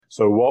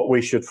So what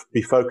we should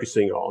be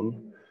focusing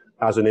on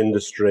as an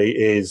industry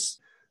is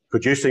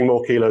producing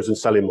more kilos and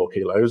selling more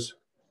kilos,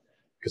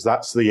 because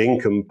that's the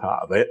income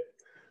part of it,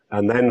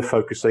 and then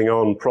focusing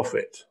on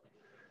profit.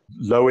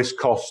 Lowest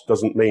cost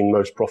doesn't mean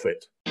most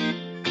profit.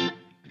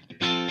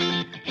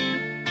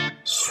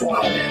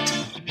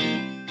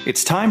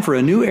 It's time for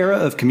a new era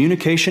of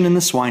communication in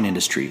the swine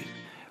industry,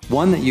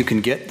 one that you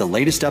can get the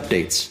latest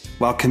updates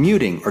while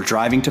commuting or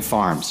driving to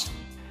farms.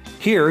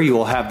 Here you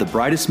will have the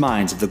brightest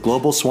minds of the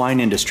global swine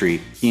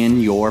industry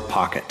in your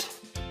pocket.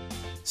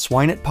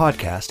 Swine-It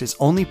Podcast is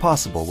only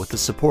possible with the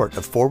support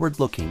of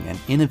forward-looking and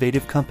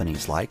innovative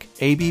companies like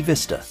AB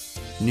Vista,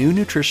 new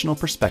nutritional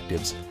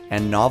perspectives,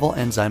 and novel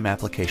enzyme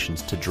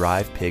applications to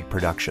drive pig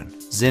production.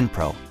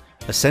 Zinpro,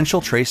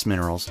 essential trace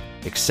minerals,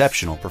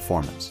 exceptional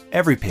performance.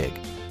 EveryPig,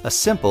 a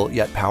simple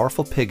yet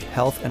powerful pig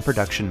health and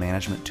production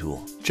management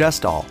tool.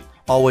 Just All,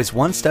 always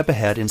one step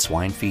ahead in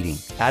swine feeding.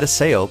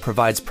 Adisseo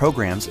provides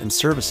programs and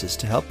services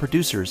to help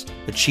producers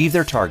achieve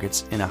their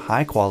targets in a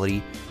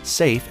high-quality,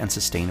 safe, and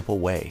sustainable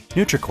way.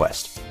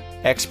 NutriQuest,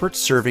 experts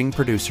serving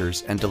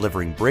producers and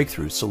delivering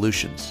breakthrough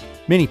solutions.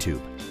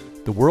 Minitube,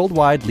 the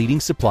worldwide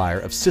leading supplier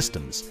of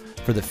systems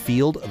for the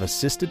field of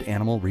assisted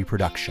animal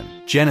reproduction.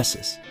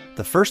 Genesis,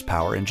 the first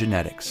power in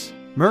genetics.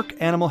 Merck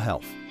Animal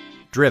Health,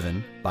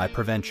 driven by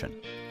prevention.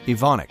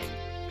 Evonik,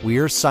 we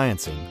are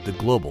sciencing the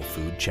global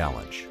food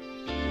challenge.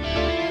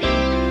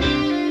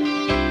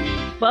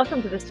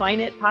 Welcome to the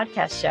Swine-It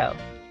Podcast Show.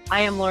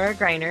 I am Laura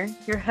Greiner,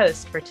 your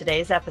host for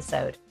today's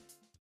episode.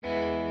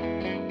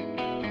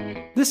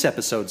 This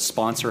episode's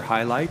sponsor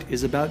highlight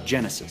is about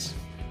Genesis.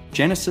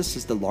 Genesis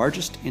is the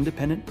largest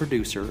independent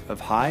producer of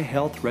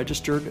high-health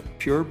registered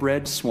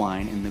purebred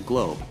swine in the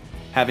globe,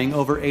 having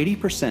over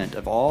 80%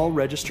 of all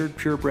registered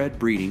purebred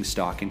breeding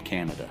stock in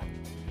Canada.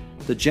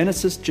 The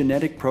Genesis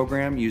genetic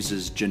program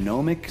uses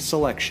genomic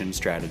selection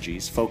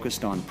strategies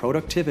focused on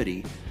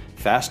productivity,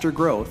 faster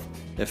growth,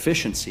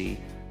 efficiency,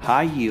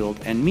 high yield,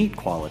 and meat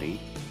quality.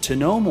 To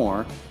know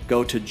more,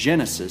 go to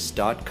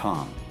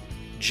genesis.com.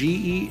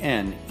 GENESUS.com.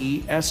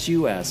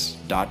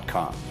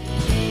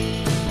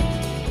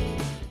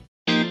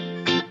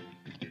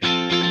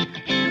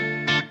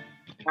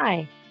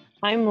 Hi,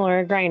 I'm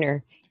Laura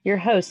Greiner, your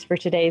host for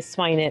today's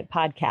Swine-It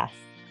Podcast.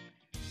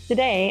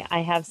 Today, I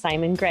have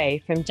Simon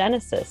Gray from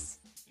Genesis.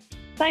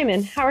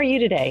 Simon, how are you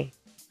today?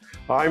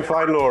 I'm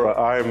fine, Laura.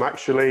 I'm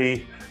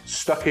actually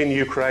stuck in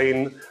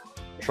Ukraine,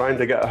 trying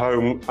to get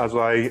home as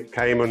I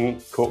came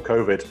and caught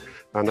COVID.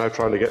 I'm now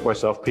trying to get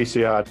myself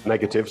PCR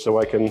negative so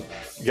I can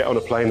get on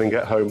a plane and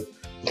get home.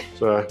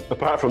 So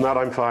apart from that,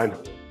 I'm fine.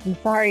 I'm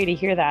sorry to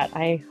hear that.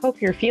 I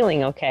hope you're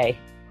feeling okay.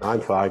 I'm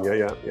fine,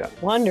 yeah.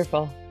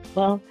 Wonderful.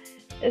 Well,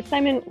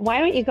 Simon, why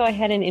don't you go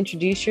ahead and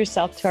introduce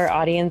yourself to our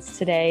audience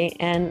today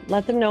and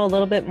let them know a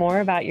little bit more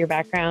about your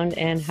background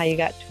and how you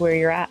got to where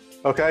you're at.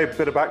 Okay, a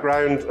bit of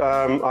background.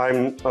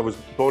 I was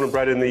born and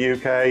bred in the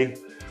UK.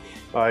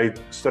 I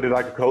studied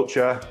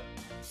agriculture.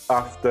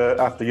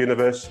 After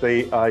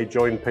university, I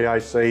joined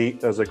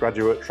PIC as a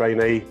graduate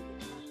trainee.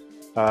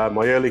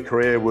 My early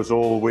career was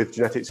all with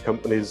genetics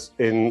companies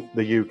in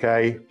the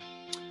UK,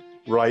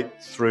 right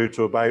through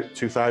to about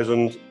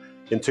 2000.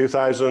 In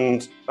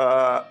 2000,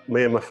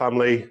 me and my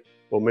family,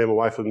 or me and my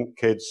wife and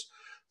kids,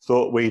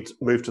 thought we'd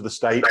move to the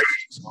States.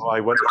 So I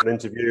went on an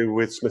interview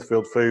with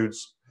Smithfield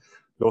Foods,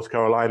 North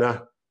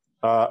Carolina.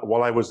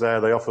 While I was there,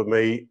 they offered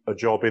me a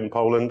job in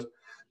Poland.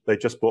 They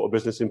just bought a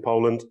business in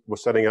Poland, were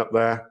setting up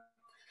there,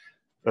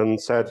 and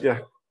said, yeah,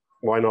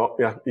 why not?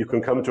 Yeah, you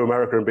can come to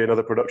America and be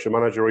another production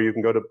manager, or you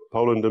can go to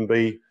Poland and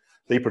be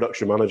the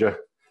production manager.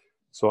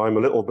 So I'm a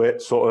little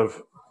bit sort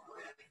of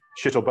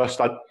shit or bust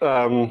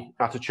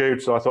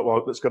attitude. So I thought,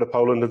 well, let's go to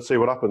Poland and see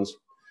what happens.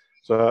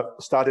 So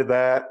started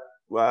there.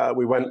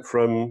 We went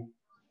from,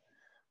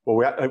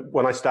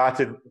 when I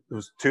started, there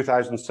was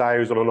 2,000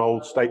 sows on an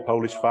old state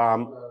Polish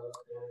farm.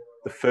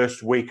 The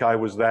first week I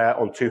was there,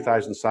 on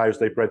 2,000 sows,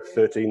 they bred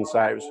 13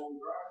 sows.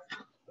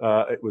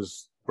 It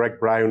was Greg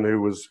Brown,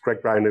 who was the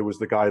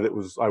guy that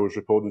I was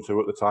reporting to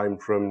at the time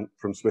from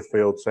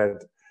Smithfield,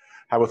 said,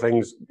 how are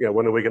things?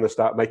 When are we going to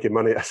start making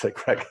money? I said,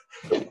 Greg,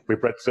 we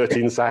bred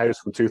 13 sows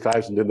from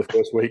 2,000 in the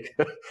first week.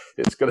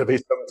 It's going to be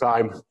some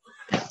time.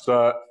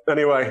 So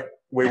anyway,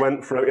 we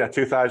went from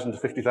 2,000 to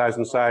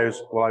 50,000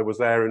 sows while I was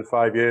there in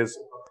 5 years.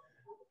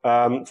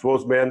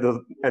 Towards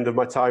the end of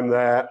my time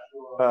there,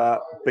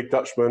 Big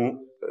Dutchman,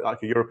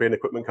 like a European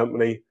equipment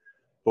company,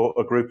 brought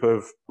a group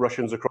of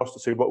Russians across to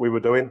see what we were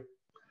doing.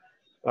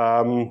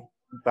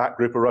 That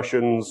group of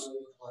Russians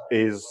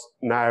is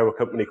now a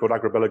company called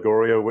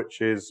Agrobelagorya,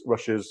 which is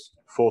Russia's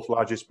fourth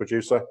largest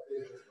producer,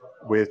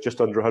 with just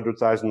under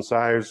 100,000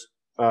 sows.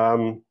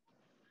 They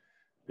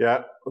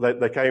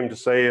came to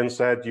see and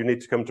said, you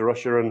need to come to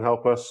Russia and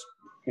help us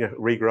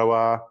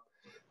regrow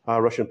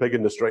our Russian pig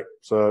industry.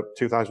 So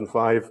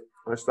 2005,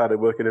 I started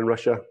working in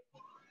Russia,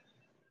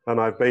 and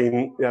I've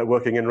been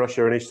working in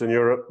Russia and Eastern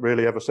Europe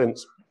really ever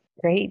since.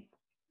 Great.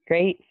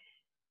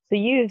 So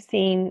you've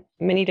seen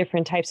many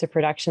different types of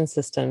production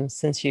systems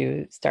since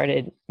you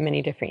started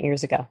many different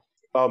years ago.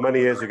 Oh, many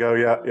years ago,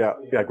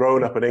 yeah.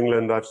 Growing up in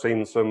England, I've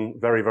seen some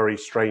very, very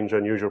strange,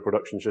 unusual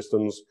production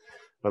systems,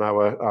 and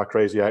our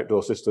crazy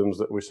outdoor systems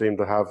that we seem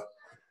to have.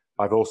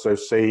 I've also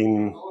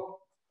seen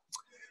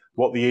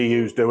what the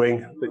EU's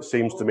doing. It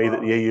seems to me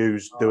that the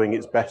EU's doing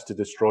its best to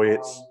destroy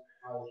its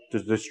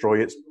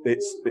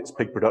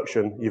pig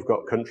production. You've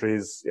got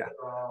countries,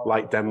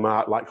 like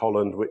Denmark, like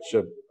Holland, which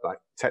are like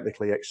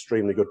technically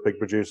extremely good pig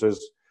producers,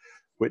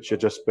 which are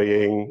just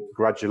being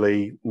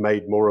gradually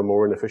made more and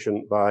more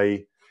inefficient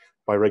by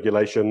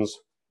regulations.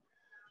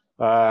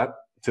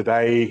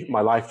 Today,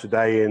 my life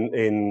today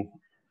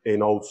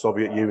in old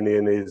Soviet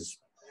Union is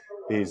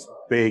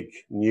big,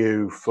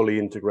 new, fully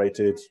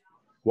integrated,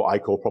 what I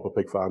call proper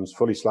pig farms,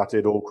 fully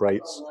slatted, all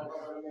crates,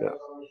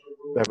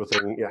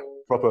 everything,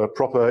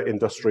 proper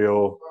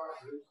industrial,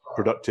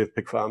 productive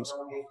pig farms.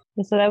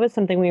 So that was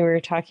something we were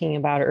talking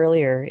about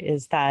earlier,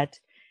 is that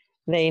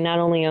they not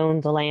only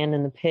own the land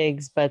and the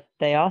pigs, but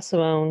they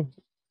also own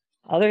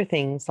other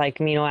things like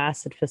amino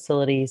acid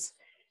facilities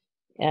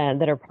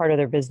that are part of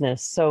their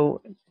business.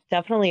 So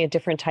definitely a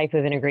different type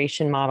of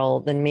integration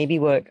model than maybe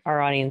what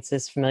our audience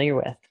is familiar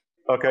with.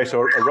 Okay,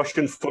 so a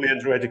Russian fully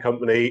integrated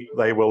company,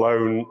 they will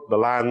own the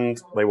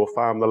land, they will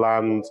farm the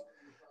land,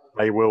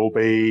 they will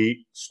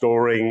be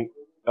storing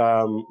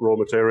raw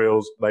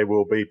materials, they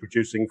will be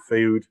producing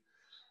food.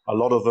 A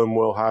lot of them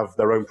will have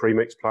their own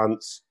premix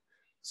plants.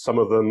 Some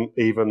of them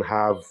even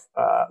have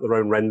their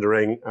own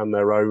rendering and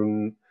their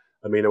own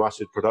amino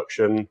acid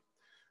production.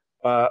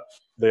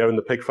 They own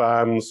the pig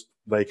farms.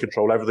 They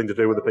control everything to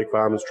do with the pig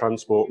farms,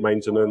 transport,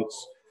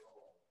 maintenance,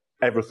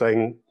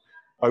 everything.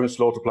 Own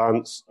slaughter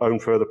plants, own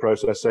further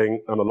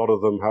processing, and a lot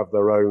of them have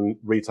their own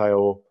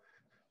retail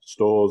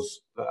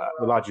stores.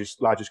 The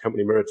largest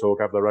company, Muratorg,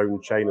 have their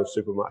own chain of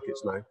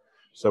supermarkets now.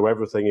 So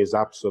everything is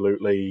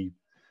absolutely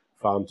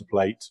farm to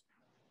plate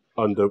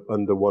under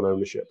one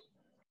ownership.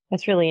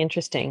 That's really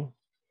interesting.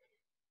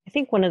 I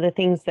think one of the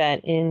things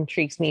that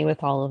intrigues me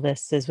with all of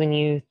this is when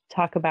you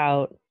talk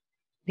about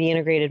the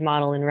integrated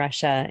model in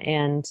Russia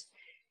and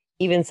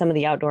even some of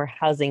the outdoor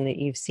housing that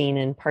you've seen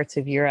in parts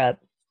of Europe.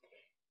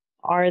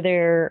 Are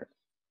there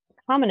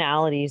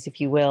commonalities, if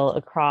you will,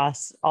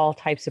 across all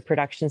types of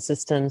production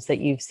systems that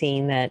you've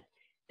seen that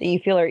you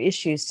feel are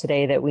issues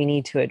today that we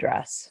need to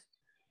address?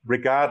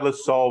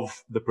 Regardless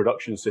of the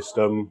production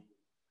system,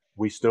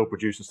 we still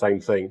produce the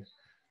same thing.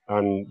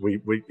 And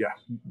we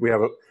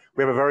have a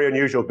very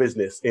unusual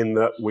business in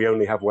that we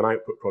only have one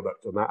output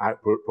product, and that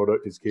output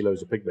product is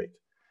kilos of pig meat.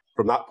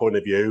 From that point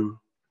of view,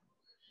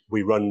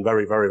 we run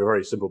very, very,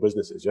 very simple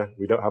businesses. Yeah,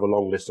 we don't have a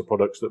long list of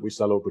products that we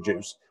sell or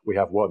produce. We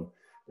have one.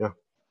 Yeah,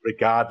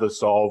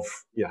 regardless of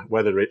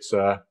whether it's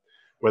a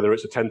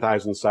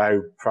 10,000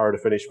 sow farrow to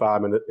finish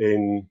farm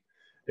in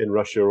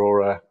Russia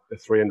or a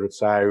 300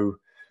 sow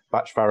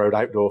batch farrowed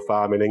outdoor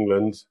farm in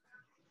England,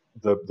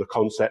 the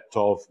concept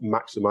of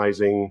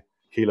maximizing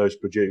kilos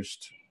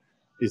produced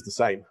is the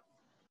same.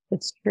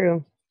 That's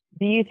true.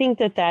 Do you think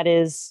that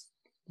is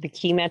the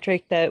key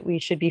metric that we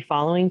should be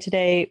following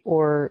today,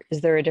 or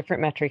is there a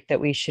different metric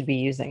that we should be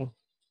using?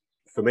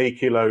 For me,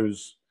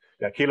 kilos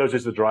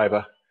is the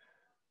driver.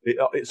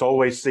 It's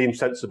always seemed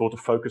sensible to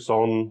focus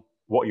on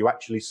what you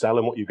actually sell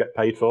and what you get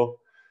paid for.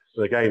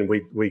 But again,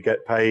 we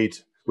get paid.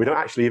 We don't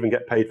actually even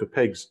get paid for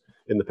pigs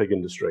in the pig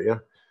industry. Yeah,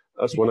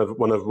 that's one of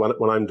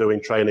when I'm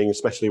doing training,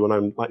 especially when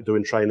I'm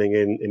doing training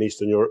in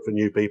Eastern Europe for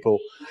new people.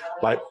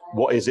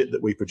 What is it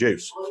that we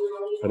produce?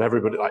 And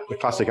everybody, the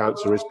classic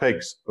answer is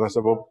pigs. And I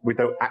said, well, we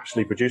don't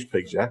actually produce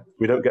pigs. Yeah,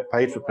 we don't get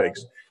paid for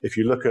pigs. If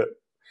you look at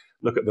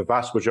the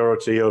vast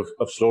majority of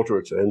slaughter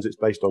returns, it's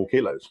based on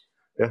kilos.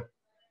 Yeah.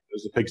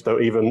 Because the pigs they're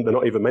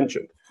not even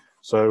mentioned.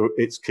 So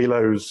it's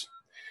kilos.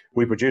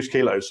 We produce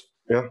kilos.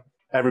 Yeah.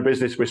 Every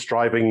business we're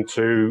striving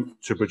to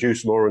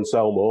produce more and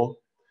sell more.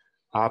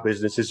 Our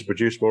business is to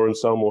produce more and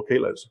sell more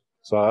kilos.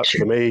 So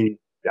for me,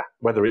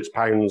 whether it's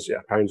pounds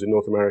in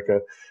North America,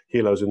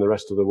 kilos in the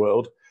rest of the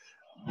world,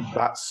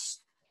 that's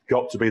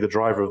got to be the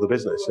driver of the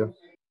business. Yeah.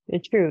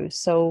 It's true.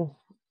 So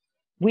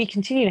we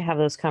continue to have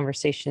those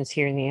conversations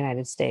here in the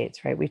United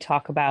States, right? We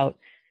talk about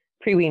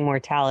pre-wean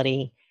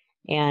mortality.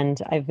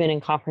 And I've been in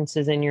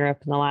conferences in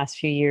Europe in the last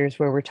few years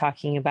where we're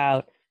talking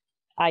about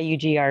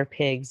IUGR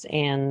pigs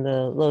and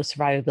the low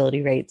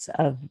survivability rates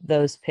of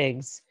those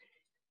pigs.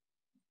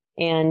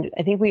 And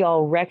I think we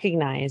all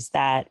recognize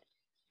that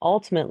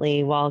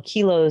ultimately, while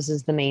kilos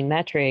is the main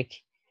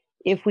metric,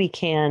 if we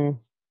can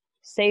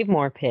save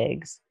more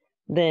pigs,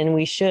 then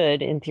we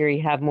should, in theory,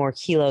 have more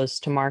kilos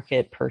to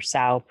market per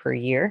sow per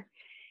year.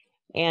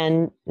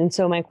 And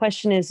so my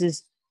question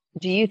is,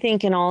 do you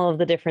think in all of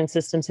the different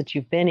systems that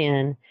you've been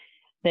in,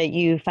 that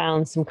you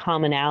found some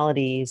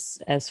commonalities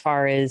as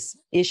far as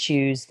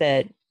issues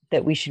that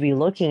we should be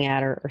looking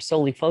at or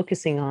solely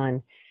focusing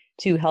on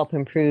to help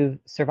improve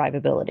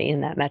survivability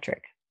in that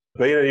metric?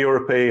 Being a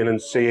European and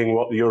seeing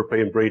what the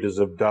European breeders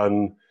have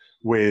done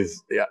with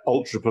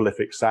ultra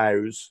prolific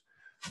sows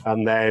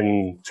and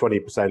then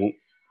 20%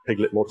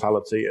 piglet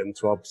mortality and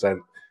 12%,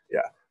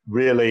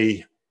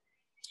 really,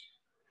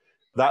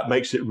 that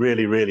makes it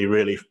really, really,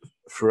 really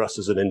for us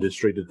as an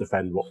industry to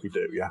defend what we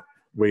do. Yeah.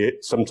 We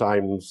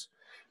sometimes,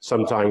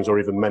 or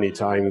even many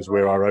times,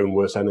 we're our own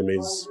worst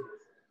enemies,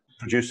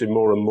 producing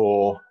more and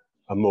more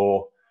and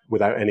more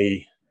without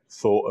any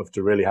thought of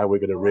to really how we're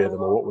going to rear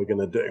them or what we're going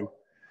to do,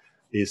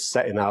 is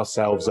setting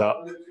ourselves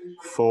up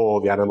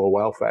for the animal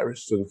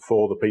welfareists and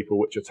for the people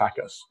which attack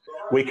us.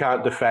 We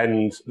can't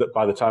defend that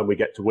by the time we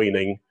get to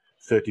weaning,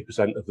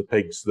 30% of the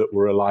pigs that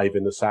were alive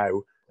in the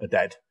sow are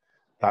dead.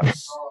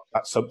 That's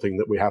something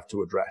that we have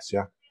to address,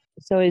 yeah.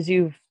 So as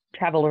you've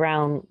traveled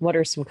around, what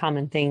are some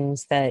common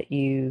things that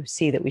you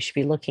see that we should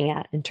be looking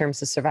at in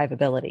terms of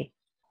survivability?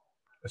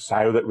 A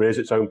sow that rears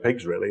its own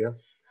pigs, really, yeah.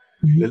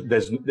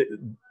 Mm-hmm.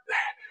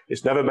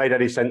 It's never made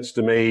any sense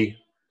to me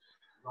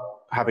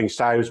having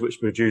sows which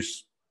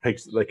produce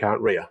pigs that they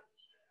can't rear.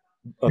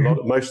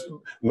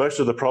 Most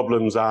of the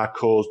problems are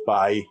caused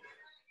by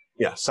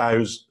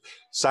sows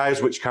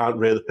which can't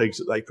rear the pigs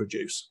that they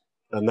produce.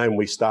 And then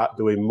we start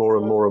doing more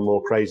and more and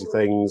more crazy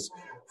things,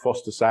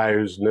 foster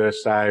sows,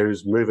 nurse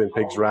sows, moving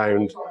pigs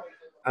around.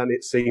 And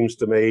it seems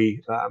to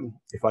me,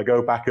 if I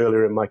go back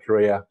earlier in my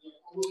career,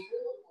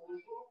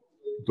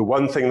 the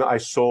one thing that I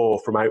saw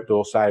from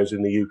outdoor sows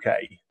in the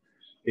UK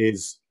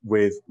is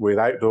with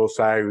outdoor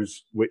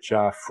sows which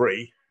are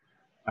free,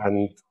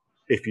 and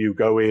if you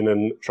go in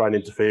and try and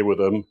interfere with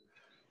them,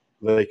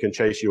 they can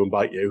chase you and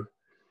bite you.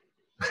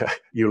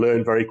 You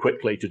learn very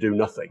quickly to do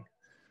nothing.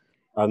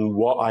 And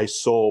what I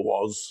saw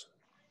was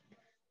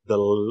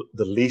the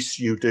least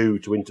you do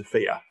to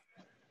interfere,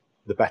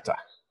 the better.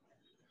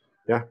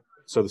 Yeah.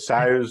 So the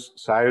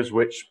sows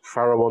which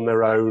farrow on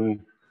their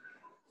own,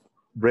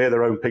 rear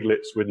their own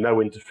piglets with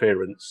no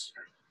interference,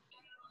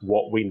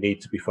 what we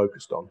need to be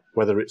focused on,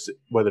 whether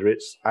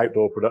it's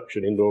outdoor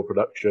production, indoor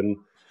production,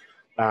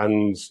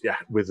 and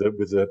with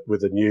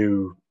the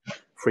new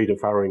freedom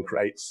farrowing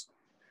crates,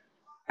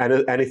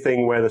 and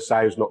anything where the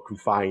sow's not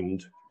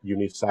confined, you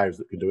need sows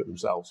that can do it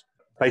themselves.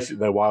 Basically,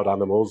 they're wild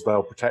animals.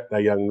 They'll protect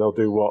their young. They'll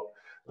do what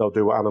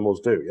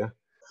animals do. Yeah,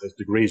 there's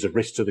degrees of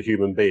risk to the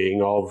human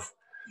being of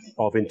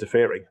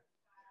interfering.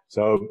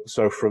 So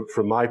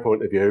from my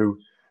point of view,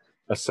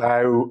 a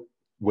sow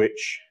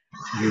which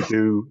you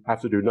do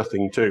have to do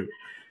nothing to,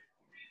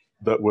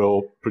 that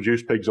will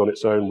produce pigs on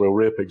its own, will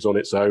rear pigs on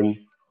its own,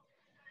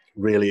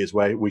 really is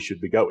where we should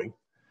be going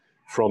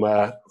from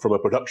a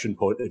production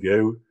point of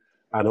view,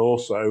 and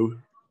also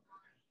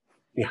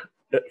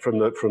from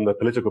the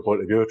political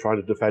point of view of trying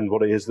to defend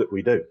what it is that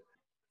we do.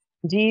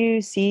 Do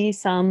you see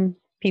some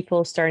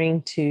people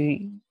starting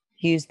to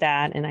use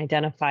that and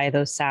identify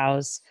those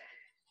sows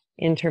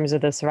in terms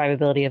of the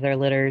survivability of their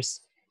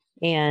litters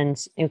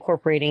and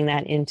incorporating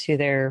that into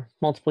their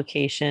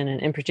multiplication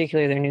and in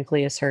particular their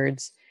nucleus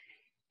herds,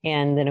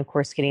 and then of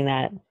course getting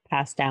that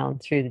passed down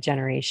through the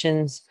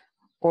generations?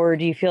 Or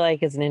do you feel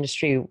like as an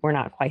industry we're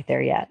not quite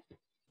there yet?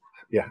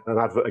 Yeah, an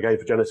advert again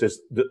for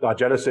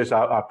Genesis.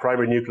 Our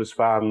primary nucleus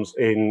farms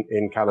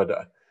in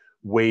Canada,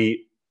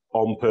 we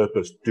on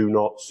purpose do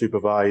not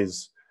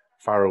supervise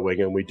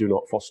farrowing and we do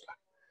not foster,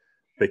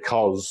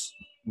 because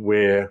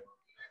we're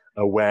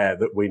aware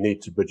that we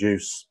need to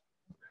produce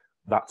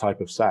that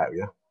type of sow.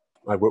 Yeah,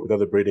 I work with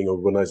other breeding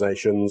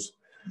organisations,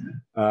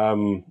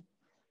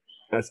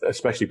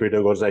 especially breeding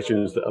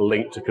organisations that are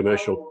linked to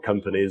commercial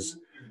companies.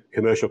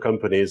 Commercial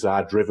companies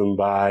are driven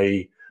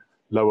by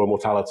lower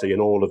mortality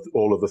and all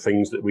of the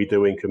things that we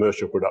do in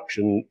commercial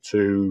production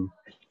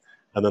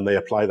and then they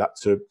apply that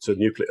to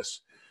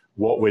nucleus.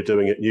 What we're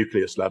doing at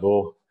nucleus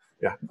level,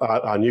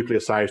 our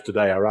nucleus sows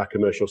today are our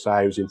commercial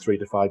sows in 3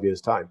 to 5 years'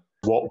 time.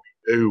 What we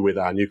do with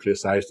our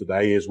nucleus sows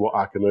today is what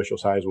our commercial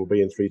sows will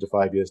be in 3 to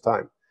 5 years'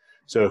 time.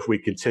 So if we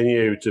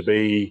continue to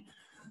be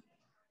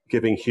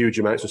giving huge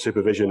amounts of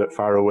supervision at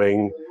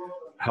farrowing,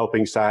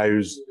 helping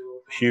sows,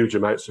 huge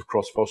amounts of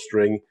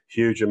cross-fostering,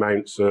 huge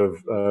amounts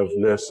of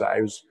nurse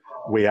sows,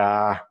 we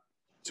are,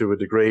 to a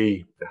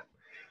degree,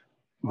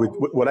 with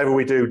whatever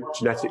we do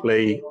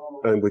genetically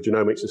and with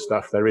genomics and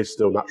stuff, there is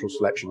still natural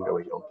selection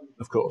going on,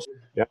 of course.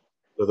 Yeah.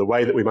 So the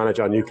way that we manage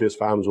our nucleus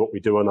farms, what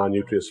we do on our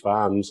nucleus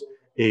farms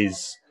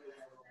is,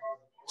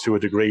 to a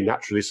degree,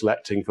 naturally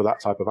selecting for that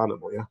type of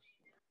animal. Yeah.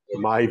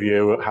 In my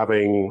view,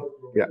 having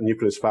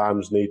nucleus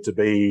farms need to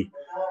be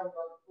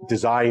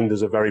designed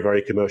as a very,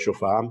 very commercial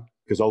farm,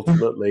 because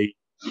ultimately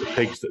the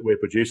pigs that we're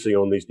producing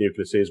on these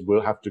nucleuses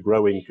will have to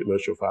grow in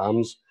commercial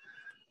farms,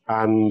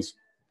 and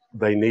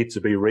they need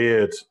to be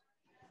reared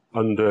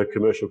under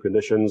commercial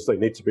conditions. They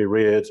need to be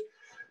reared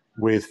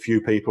with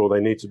few people.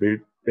 They need to be,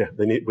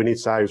 we need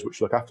sows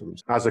which look after them.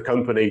 As a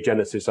company,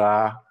 Genesis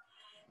are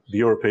the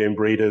European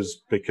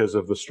breeders, because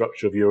of the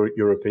structure of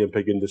European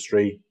pig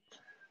industry.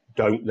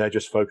 They're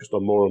just focused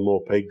on more and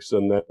more pigs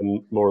and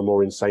then more and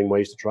more insane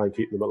ways to try and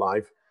keep them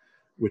alive,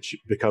 which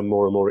become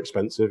more and more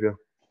expensive. Yeah.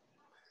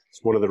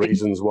 It's one of the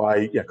reasons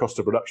why cost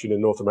of production in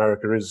North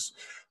America is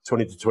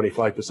 20 to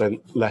 25%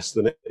 less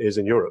than it is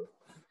in Europe.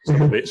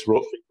 Some of it's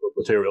raw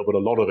material, but a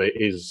lot of it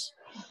is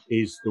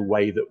the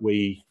way that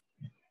we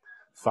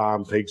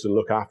farm pigs and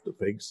look after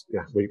pigs.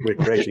 Yeah, we're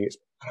creating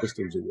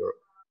systems in Europe.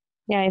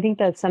 Yeah, I think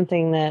that's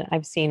something that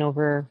I've seen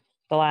over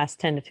the last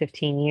 10 to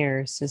 15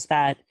 years, is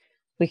that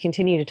we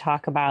continue to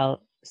talk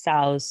about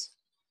sows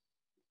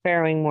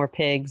farrowing more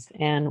pigs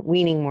and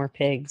weaning more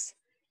pigs.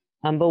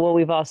 But what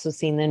we've also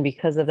seen then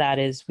because of that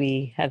is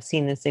we have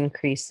seen this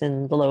increase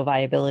in the low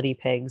viability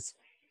pigs.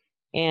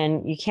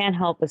 And you can't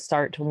help but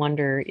start to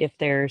wonder if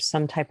there's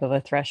some type of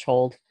a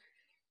threshold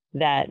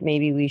that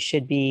maybe we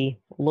should be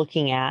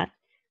looking at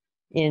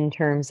in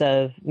terms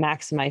of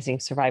maximizing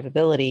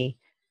survivability,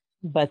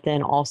 but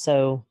then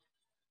also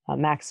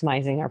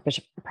maximizing our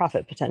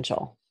profit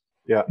potential.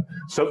 Yeah,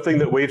 something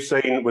that we've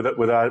seen with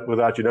our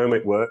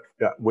genomic work,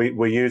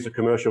 we use a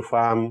commercial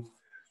farm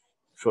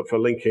for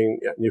linking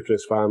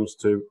nucleus farms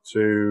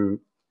to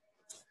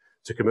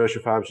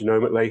commercial farms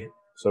genomically.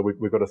 So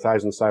we've got a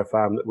 1,000 sow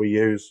farm that we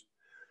use.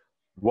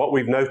 What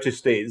we've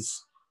noticed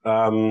is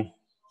one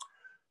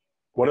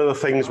of the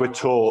things we're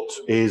taught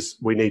is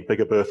we need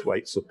bigger birth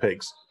weights of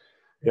pigs.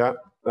 Yeah,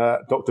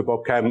 Dr.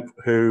 Bob Kemp,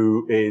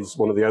 who is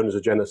one of the owners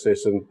of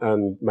Genesis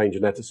and main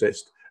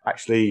geneticist,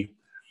 actually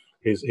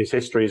his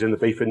history is in the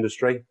beef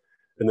industry,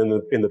 and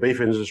in the beef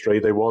industry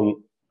they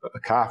want a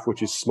calf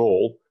which is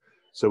small,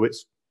 so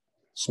it's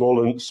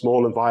small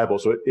and viable.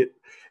 So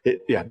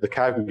the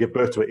cow can give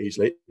birth to it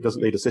easily. It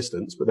doesn't need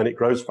assistance, but then it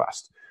grows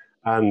fast.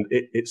 And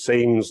it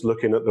seems,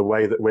 looking at the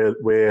way that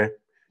we're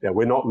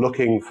not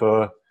looking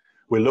for,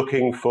 we're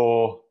looking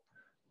for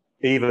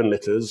even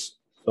litters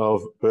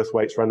of birth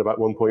weights around about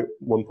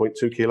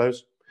 1.2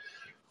 kilos.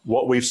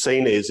 What we've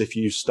seen is if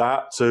you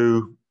start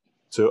to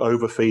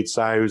overfeed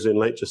sows in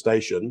late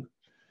gestation,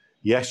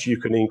 yes, you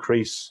can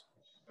increase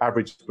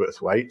average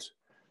birth weight,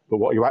 but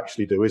what you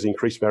actually do is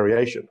increase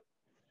variation.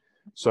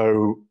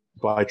 So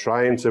by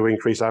trying to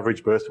increase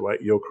average birth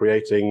weight, you're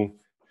creating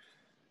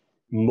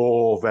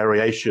more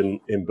variation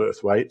in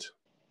birth weight,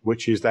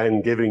 which is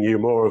then giving you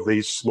more of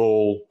these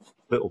small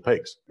little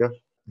pigs. Yeah.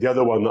 The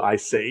other one that I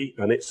see,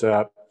 and it's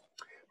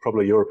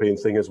probably a European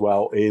thing as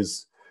well,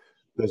 is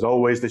there's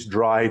always this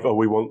drive,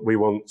 we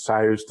want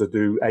sows to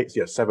do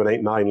 7,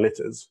 8, 9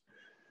 litters.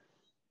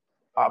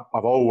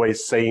 I've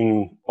always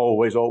seen,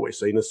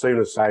 as soon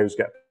as sows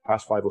get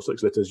past 5 or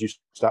 6 litters, you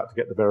start to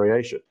get the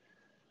variation.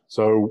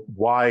 So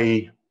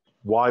why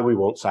we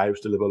want sows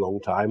to live a long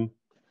time,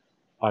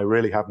 I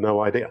really have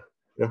no idea.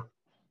 Yeah,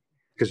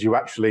 because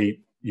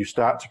you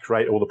start to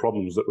create all the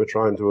problems that we're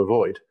trying to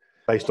avoid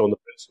based on the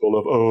principle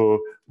of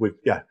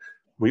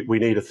we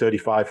need a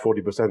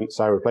 35-40%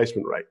 sow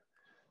replacement rate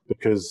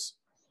because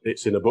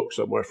it's in a book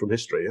somewhere from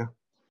history. Yeah.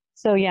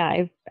 So yeah,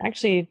 I've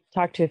actually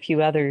talked to a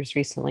few others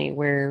recently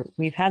where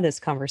we've had this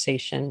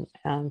conversation.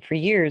 For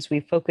years,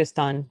 we've focused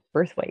on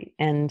birth weight,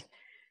 and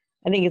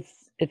I think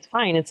it's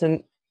fine. It's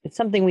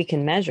something we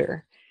can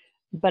measure,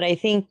 but I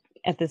think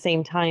at the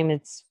same time,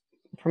 it's,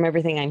 from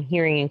everything I'm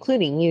hearing,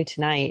 including you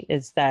tonight,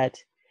 is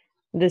that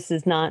this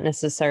is not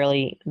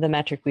necessarily the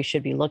metric we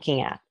should be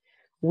looking at.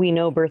 We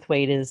know birth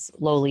weight is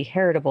lowly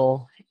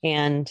heritable,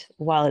 and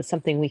while it's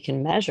something we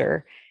can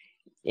measure,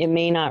 it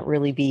may not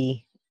really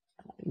be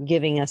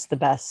giving us the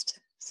best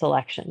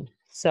selection.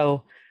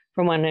 So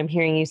from what I'm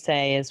hearing you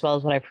say, as well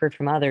as what I've heard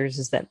from others,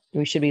 is that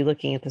we should be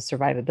looking at the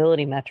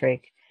survivability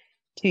metric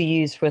to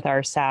use with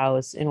our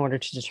sows in order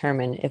to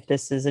determine if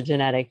this is a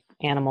genetic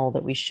animal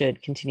that we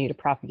should continue to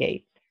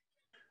propagate.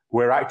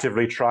 We're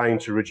actively trying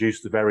to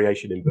reduce the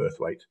variation in birth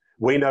weight.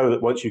 We know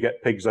that once you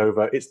get pigs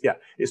over, it's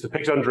the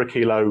pigs under a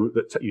kilo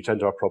that you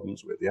tend to have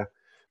problems with. Yeah,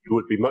 you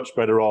would be much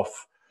better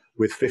off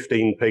with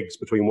 15 pigs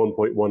between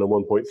 1.1 and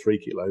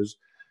 1.3 kilos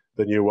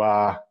than you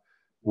are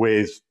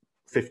with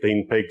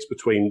 15 pigs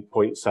between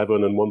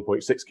 0.7 and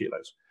 1.6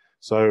 kilos.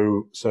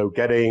 So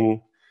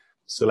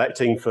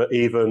selecting for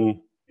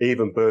even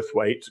birth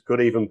weight, good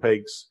even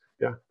pigs.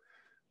 Yeah,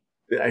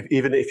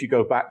 even if you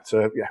go back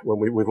to when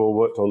we've all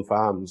worked on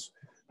farms,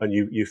 and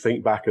you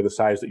think back of the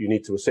sows that you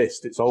need to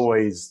assist, it's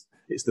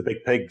the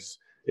big pigs.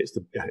 It's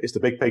the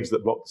big pigs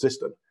that block the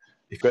system.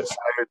 If you get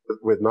sows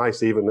with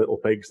nice even little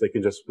pigs, they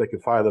can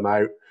fire them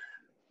out.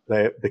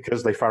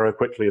 Because they farrow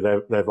quickly,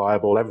 they're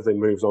viable. Everything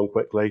moves on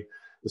quickly.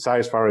 The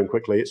sows farrowing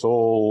quickly. It's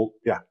all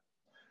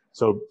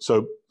So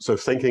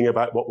thinking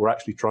about what we're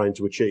actually trying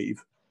to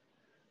achieve,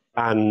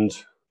 and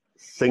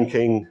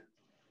thinking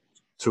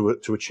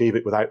to achieve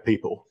it without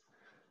people.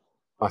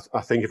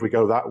 I think if we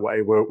go that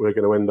way, we're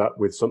going to end up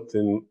with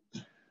something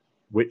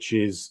which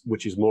is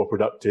more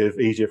productive,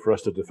 easier for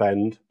us to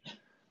defend,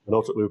 and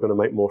ultimately we're going to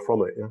make more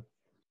from it. Yeah.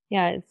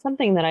 Yeah, it's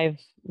something that I've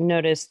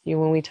noticed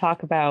when we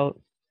talk about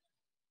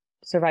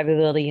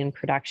survivability and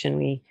production,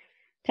 we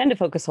tend to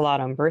focus a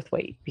lot on birth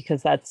weight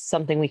because that's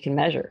something we can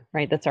measure,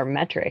 right? That's our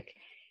metric.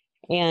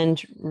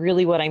 And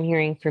really what I'm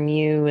hearing from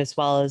you, as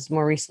well as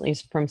more recently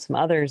from some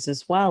others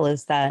as well,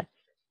 is that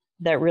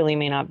really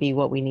may not be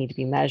what we need to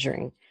be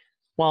measuring.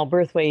 While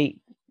birth weight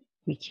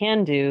we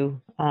can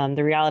do,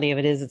 the reality of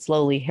it is it's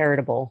lowly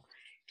heritable.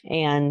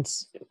 And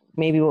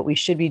maybe what we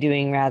should be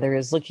doing rather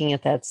is looking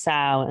at that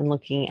sow and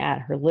looking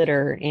at her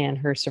litter and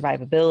her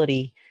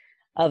survivability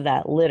of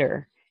that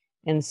litter.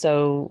 And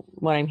so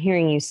what I'm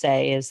hearing you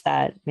say is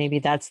that maybe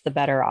that's the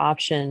better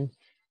option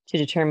to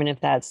determine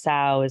if that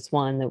sow is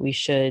one that we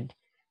should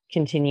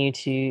continue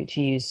to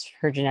use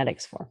her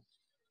genetics for.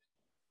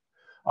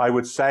 I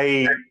would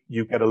say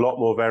you get a lot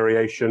more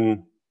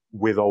variation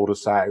with older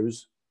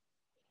sows.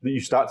 You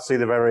start to see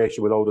the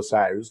variation with older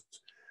sows.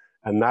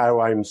 And now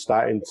I'm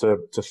starting to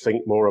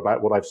think more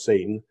about what I've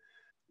seen.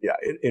 Yeah,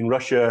 in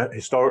Russia,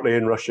 historically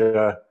in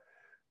Russia,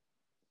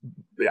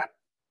 yeah,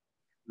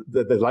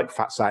 they're like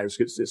fat sows.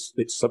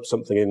 It's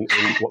something in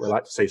what they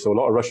like to see. So a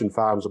lot of Russian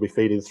farms will be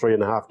feeding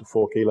 3.5 to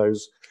 4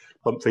 kilos,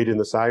 pump feeding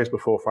the sows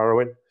before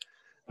farrowing.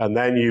 And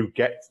then you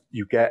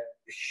get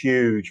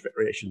huge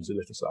variations in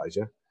litter size,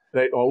 yeah?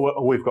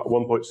 We've got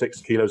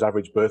 1.6 kilos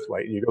average birth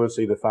weight, and you go and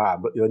see the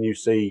farm, but then you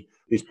see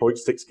these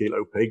 0.6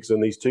 kilo pigs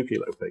and these 2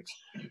 kilo pigs,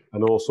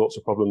 and all sorts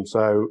of problems.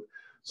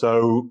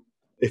 So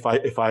if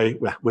I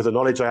with the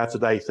knowledge I had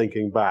today,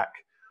 thinking back,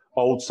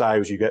 old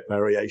sows you get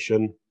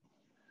variation.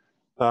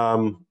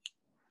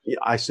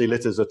 I see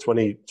litters of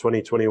 20,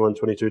 21,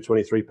 22,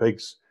 23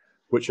 pigs,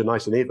 which are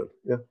nice and even.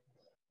 Yeah.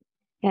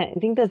 Yeah, I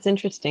think that's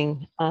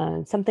interesting.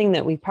 Something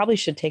that we probably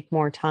should take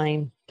more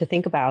time to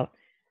think about.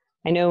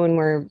 I know when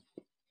we're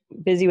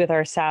busy with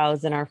our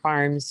sows and our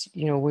farms,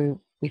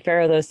 we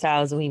farrow those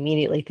sows and we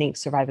immediately think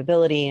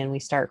survivability and we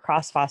start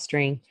cross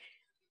fostering.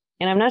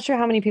 And I'm not sure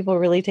how many people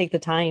really take the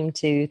time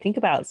to think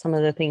about some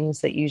of the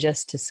things that you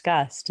just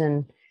discussed.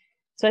 And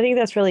so I think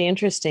that's really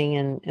interesting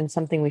and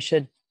something we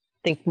should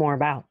think more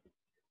about.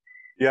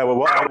 Yeah, well,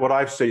 what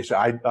I've seen, so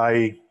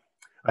I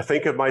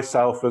think of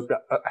myself as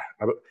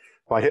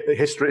by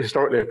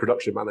historically a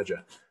production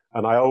manager,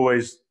 and I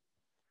always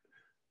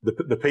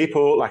the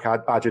people like our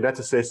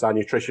geneticists, our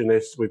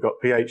nutritionists, we've got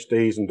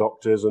PhDs and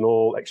doctors and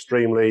all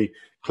extremely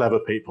clever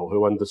people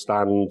who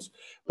understand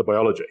the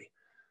biology.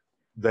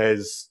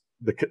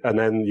 And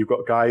then you've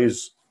got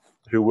guys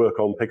who work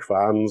on pig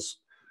farms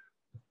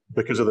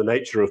because of the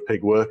nature of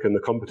pig work and the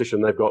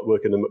competition they've got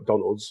working in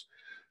McDonald's.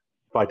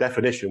 By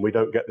definition, we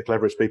don't get the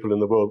cleverest people in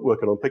the world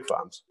working on pig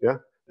farms. Yeah,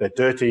 they're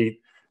dirty,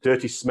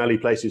 smelly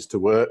places to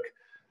work.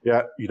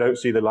 Yeah, you don't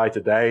see the light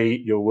of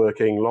day. You're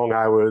working long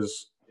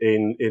hours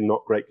in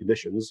not great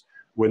conditions.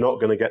 We're not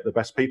going to get the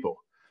best people.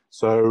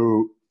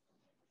 So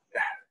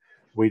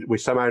we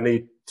somehow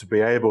need to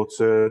be able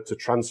to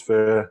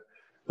transfer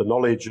the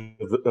knowledge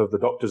of the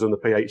doctors and the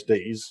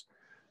PhDs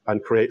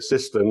and create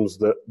systems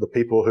that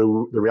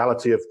the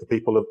reality of the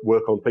people that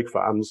work on pig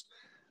farms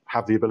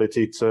have the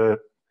ability to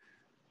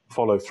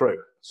follow through.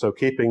 So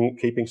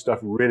keeping stuff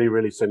really,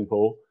 really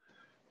simple,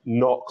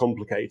 not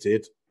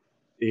complicated,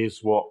 is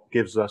what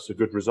gives us a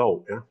good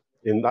result. Yeah,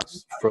 and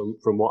that's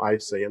from what I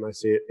see, and I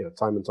see it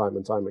time and time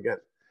and time again.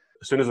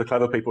 As soon as the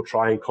clever people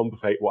try and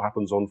complicate what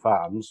happens on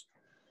farms,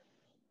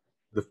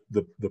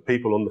 the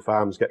people on the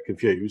farms get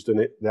confused, and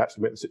they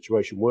actually make the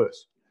situation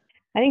worse.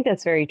 I think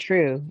that's very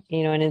true.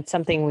 And it's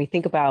something we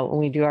think about when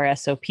we do our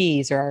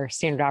SOPs or our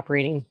standard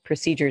operating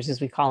procedures,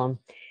 as we call them.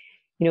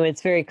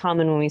 It's very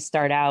common when we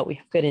start out, we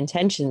have good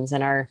intentions,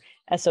 and our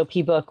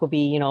SOP book will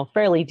be,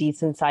 fairly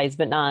decent size,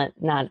 but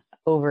not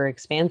over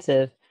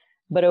expansive.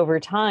 But over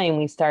time,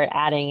 we start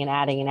adding and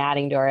adding and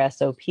adding to our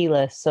SOP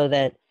list so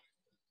that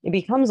it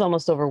becomes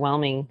almost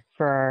overwhelming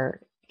for our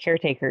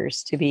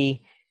caretakers to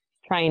be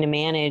trying to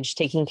manage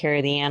taking care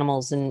of the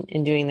animals and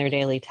doing their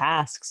daily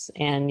tasks,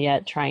 and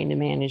yet trying to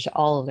manage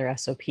all of their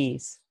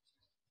SOPs.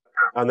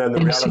 And then the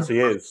reality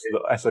is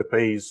that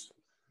SOPs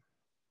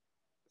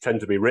tend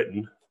to be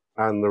written,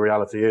 and the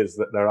reality is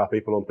that there are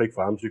people on pig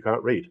farms who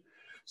can't read.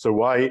 So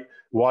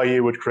why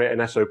you would create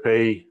an SOP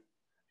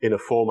in a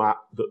format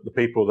that the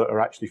people that are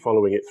actually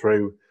following it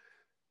through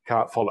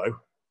can't follow?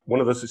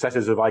 One of the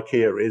successes of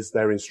IKEA is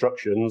their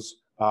instructions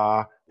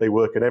they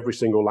work in every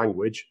single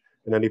language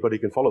and anybody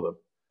can follow them.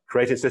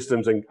 Creating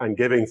systems and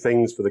giving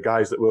things for the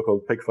guys that work on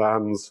pig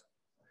farms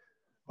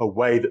a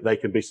way that they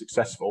can be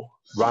successful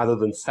rather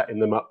than setting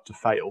them up to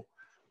fail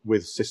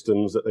with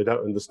systems that they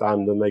don't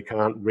understand and they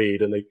can't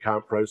read and they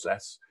can't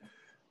process.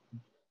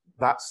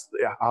 That's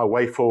our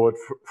way forward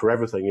for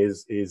everything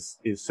is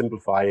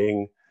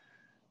simplifying.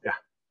 Yeah,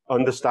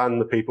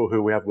 understand the people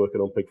who we have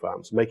working on pig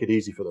farms. Make it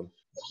easy for them.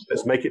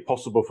 Let's make it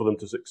possible for them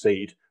to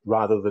succeed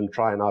rather than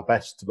trying our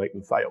best to make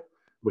them fail,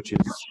 which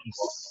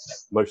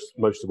is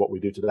most of what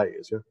we do today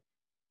is. Yeah,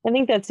 I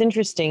think that's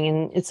interesting,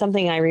 and it's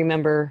something I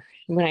remember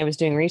when I was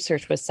doing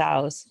research with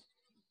sows.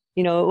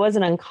 It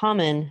wasn't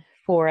uncommon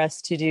for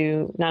us to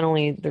do not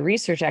only the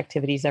research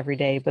activities every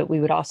day, but we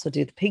would also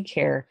do the pig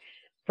care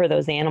for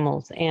those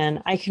animals.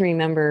 And I can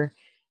remember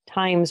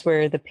times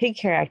where the pig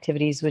care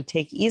activities would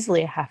take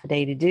easily a half a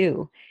day to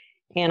do.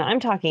 And I'm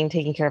talking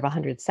taking care of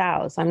 100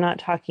 sows. I'm not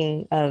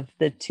talking of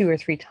the 2 or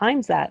 3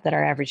 times that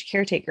our average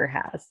caretaker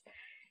has.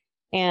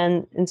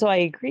 And so I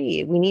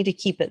agree, we need to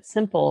keep it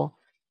simple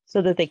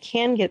so that they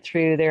can get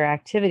through their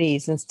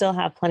activities and still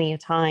have plenty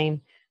of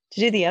time to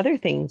do the other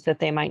things that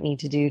they might need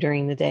to do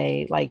during the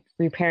day, like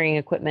repairing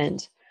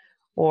equipment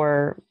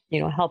or,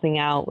 helping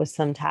out with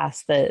some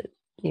tasks that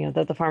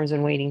the farm's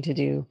been waiting to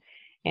do,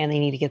 and they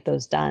need to get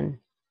those done.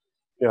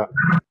 Yeah,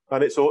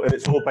 and it's all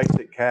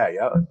basic care.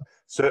 Yeah,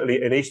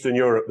 certainly in Eastern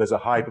Europe, there's a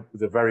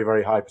very,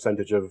 very high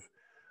percentage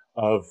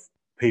of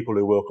people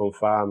who work on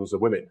farms are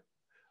women.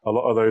 A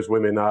lot of those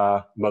women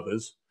are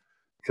mothers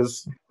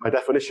because by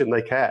definition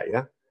they care.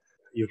 Yeah,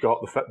 You've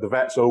got the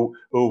vets.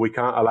 We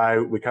can't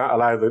allow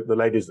the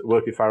ladies that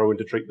work in farrowing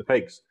to treat the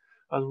pigs.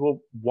 And well,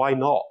 why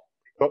not?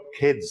 But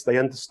kids, they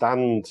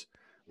understand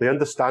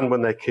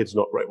when their kid's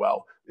not very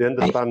well. They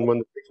understand when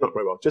the pig's not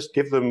very well. Just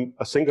give them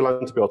a single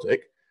antibiotic.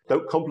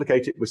 Don't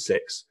complicate it with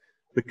 6,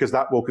 because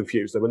that will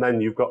confuse them. And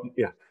then you've got,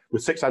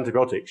 with 6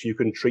 antibiotics, you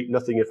can treat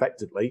nothing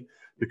effectively,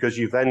 because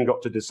you've then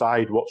got to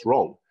decide what's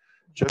wrong.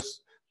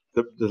 Just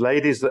the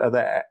ladies that are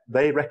there,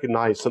 they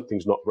recognize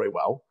something's not very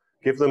well.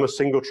 Give them a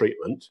single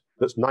treatment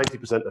that's 90%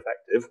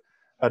 effective,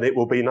 and it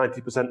will be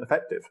 90%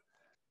 effective.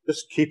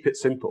 Just keep it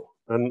simple.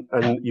 And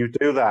you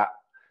do that,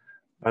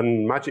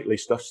 and magically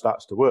stuff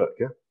starts to work,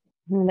 yeah?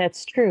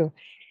 That's true.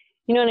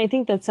 And I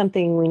think that's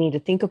something we need to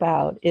think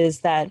about,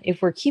 is that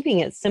if we're keeping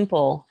it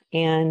simple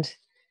and,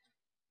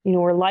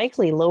 we're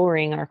likely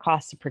lowering our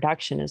cost of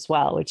production as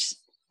well, which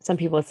some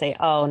people would say,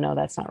 oh, no,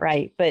 that's not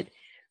right. But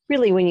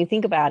really, when you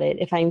think about it,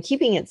 if I'm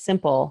keeping it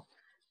simple,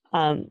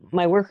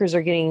 my workers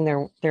are getting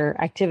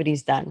their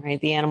activities done, right?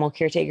 The animal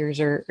caretakers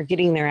are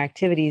getting their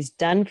activities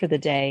done for the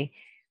day,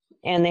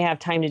 and they have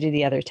time to do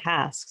the other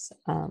tasks.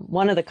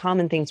 One of the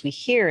common things we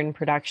hear in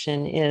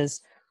production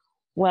is,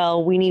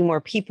 well, we need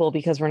more people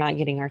because we're not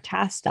getting our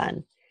tasks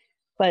done.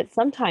 But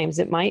sometimes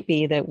it might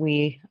be that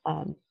we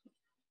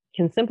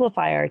can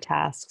simplify our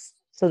tasks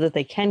so that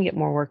they can get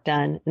more work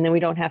done, and then we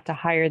don't have to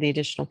hire the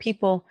additional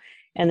people.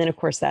 And then, of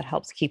course, that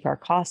helps keep our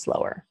costs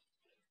lower.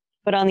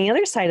 But on the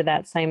other side of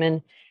that,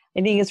 Simon,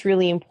 I think it's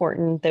really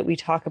important that we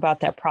talk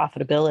about that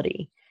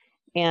profitability.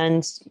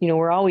 And,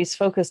 we're always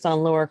focused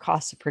on lower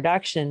costs of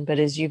production, but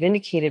as you've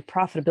indicated,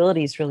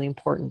 profitability is really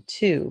important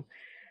too.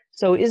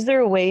 So is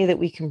there a way that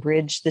we can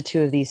bridge the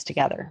two of these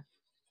together?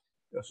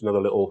 That's another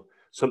little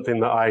something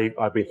that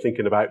I've been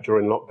thinking about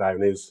during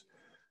lockdown is,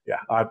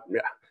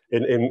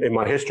 in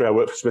my history, I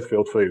worked for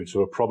Smithfield Foods,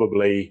 who are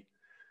probably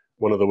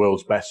one of the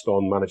world's best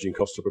on managing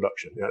cost of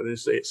production.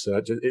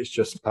 It's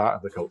just part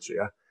of the culture.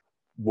 Yeah?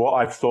 What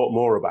I've thought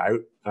more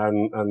about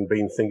and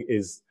been thinking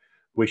is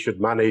we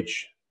should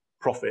manage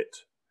profit,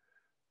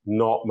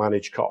 not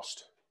manage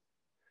cost.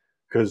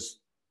 Because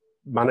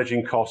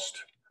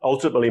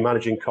ultimately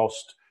managing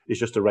cost is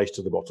just a race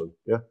to the bottom.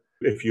 Yeah.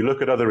 If you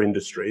look at other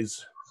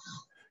industries,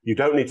 you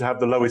don't need to have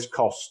the lowest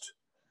cost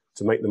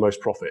to make the most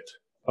profit.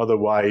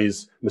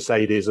 Otherwise,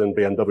 Mercedes and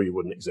BMW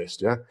wouldn't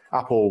exist. Yeah.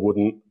 There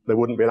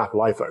wouldn't be an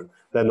Apple iPhone.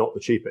 They're not the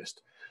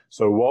cheapest.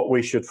 So what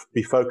we should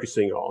be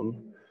focusing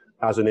on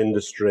as an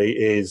industry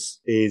is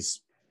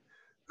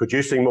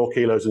producing more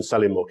kilos and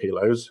selling more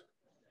kilos,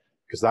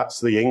 because that's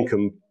the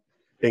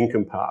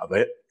income part of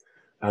it,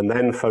 and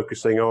then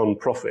focusing on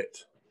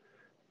profit.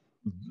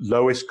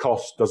 Lowest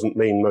cost doesn't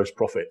mean most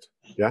profit.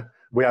 Yeah,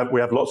 we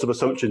have lots of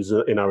assumptions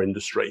in our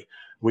industry.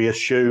 We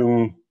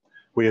assume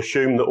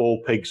that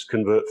all pigs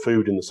convert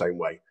food in the same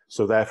way,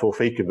 so therefore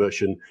feed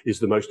conversion is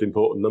the most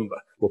important number.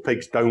 Well,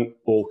 pigs don't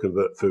all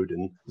convert food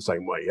in the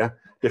same way. Yeah,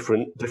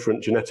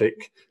 different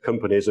genetic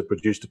companies have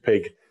produced a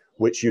pig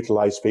which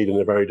utilize feed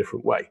in a very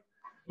different way.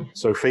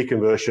 So feed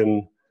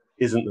conversion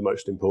isn't the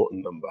most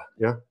important number.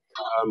 Yeah,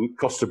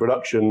 cost of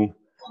production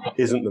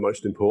isn't the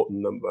most important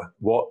number.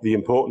 What the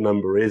important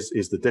number is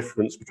the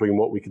difference between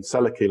what we can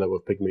sell a kilo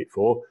of pig meat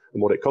for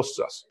and what it costs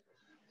us.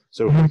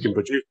 So if we can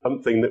produce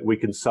something that we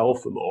can sell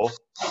for more,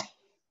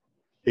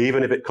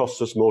 even if it costs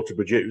us more to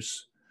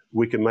produce,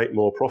 we can make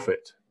more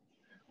profit.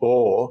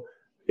 Or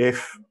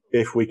if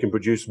we can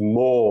produce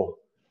more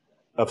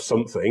of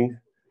something,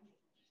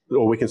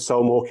 or we can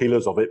sell more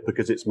kilos of it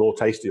because it's more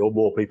tasty or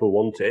more people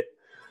want it,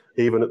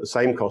 even at the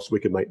same cost, we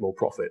can make more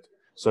profit.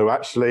 So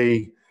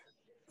actually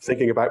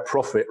thinking about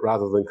profit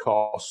rather than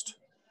cost.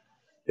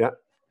 Yeah.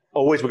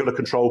 Always we're going to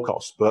control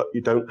costs, but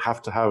you don't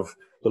have to have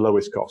the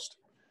lowest cost,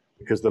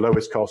 because the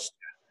lowest cost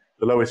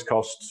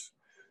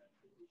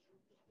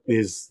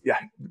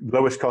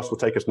will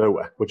take us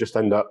nowhere. We'll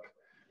end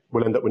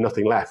up with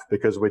nothing left,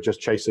 because we're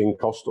just chasing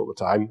cost all the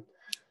time,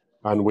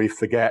 and we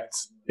forget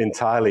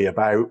entirely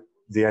about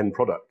the end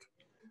product.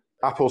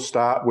 Apple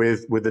start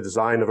with the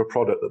design of a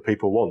product that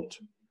people want,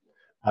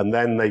 and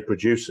then they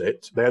produce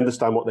it. They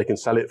understand what they can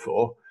sell it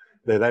for.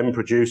 They then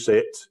produce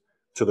it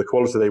to the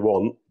quality they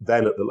want,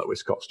 then at the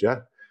lowest cost. Yeah,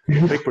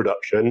 big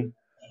production.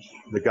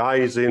 The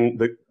guys in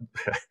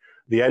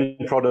the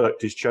end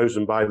product is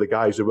chosen by the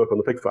guys who work on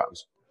the pig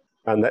farms,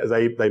 and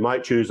they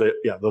might choose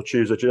they'll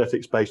choose a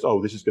genetics based.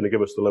 Oh, this is going to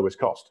give us the lowest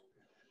cost,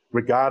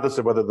 regardless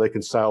of whether they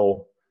can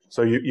sell.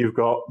 So you've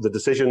got the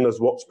decision as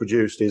what's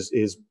produced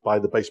is by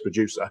the base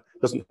producer.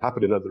 It doesn't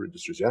happen in other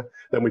industries. Yeah,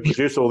 then we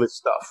produce all this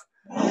stuff,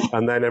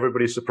 and then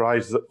everybody's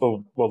surprised that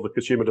the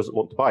consumer doesn't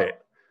want to buy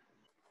it.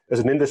 As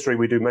an industry,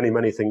 we do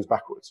many things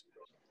backwards.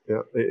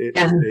 Yeah,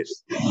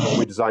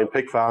 we design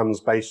pig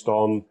farms based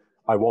on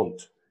I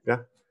want. Yeah,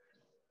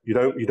 we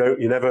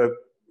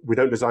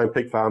don't design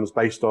pig farms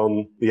based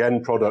on the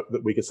end product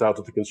that we can sell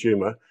to the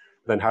consumer.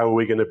 Then how are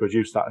we going to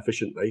produce that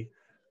efficiently?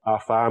 Our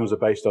farms are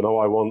based on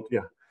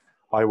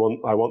I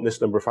want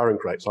this number of farrowing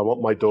crates. I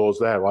want my doors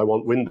there. I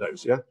want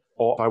windows. Yeah,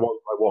 or I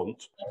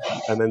want,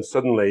 and then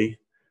suddenly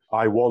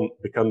I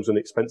want becomes an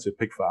expensive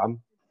pig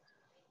farm.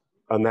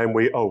 And then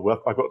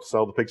well, I've got to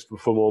sell the pigs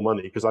for more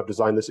money because I've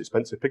designed this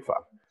expensive pig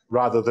farm,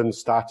 rather than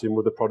starting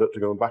with the product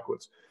and going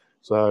backwards.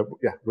 So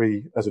yeah,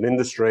 we as an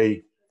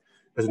industry,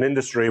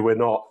 we're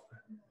not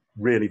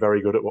really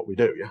very good at what we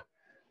do, yeah,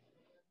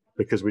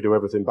 because we do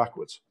everything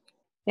backwards.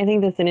 I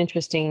think that's an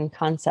interesting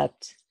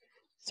concept.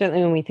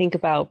 Certainly when we think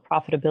about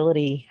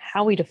profitability,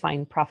 how we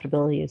define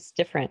profitability is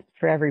different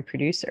for every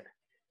producer,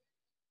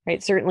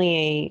 right?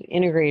 Certainly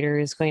an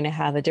integrator is going to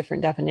have a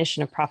different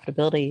definition of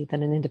profitability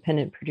than an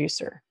independent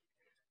producer.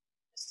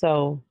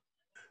 So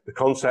the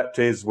concept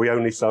is we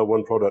only sell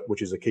one product,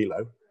 which is a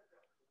kilo.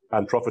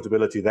 And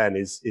profitability then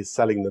is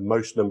selling the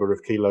most number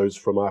of kilos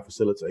from our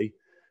facility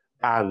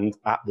and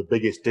at the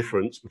biggest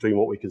difference between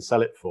what we can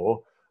sell it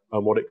for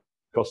and what it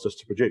costs us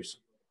to produce.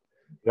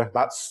 Yeah,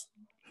 that's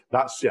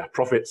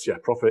profits. Yeah,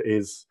 profit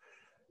is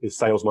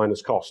sales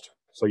minus cost.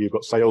 So you've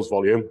got sales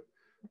volume,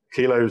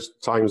 kilos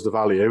times the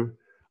value,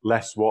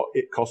 less what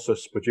it costs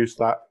us to produce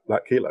that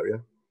kilo.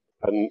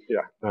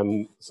 Yeah,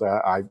 and so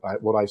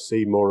what I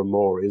see more and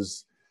more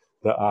is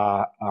that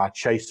our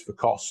chase for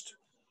cost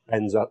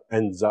ends up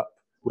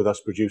with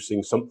us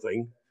producing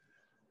something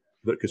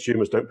that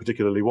consumers don't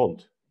particularly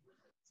want.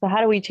 So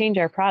how do we change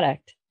our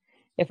product?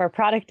 If our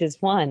product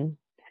is one,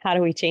 how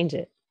do we change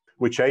it?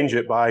 We change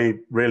it by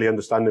really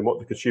understanding what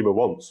the consumer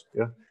wants.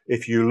 Yeah.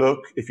 If you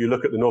look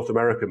at the North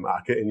American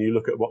market and you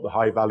look at what the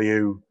high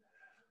value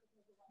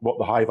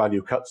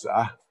cuts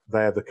are,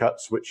 they're the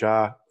cuts which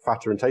are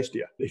fatter and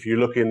tastier. If you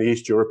look in the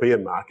East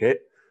European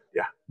market,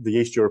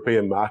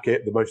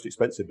 the most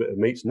expensive bit of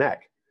meat's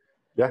neck,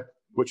 yeah,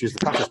 which is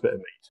the fattest bit of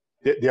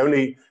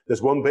meat.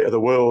 There's one bit of the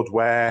world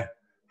where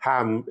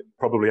ham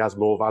probably has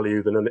more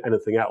value than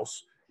anything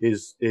else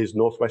is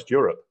Northwest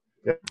Europe.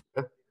 Yeah.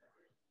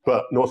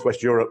 But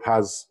Northwest Europe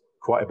has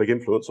quite a big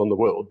influence on the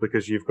world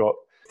because you've got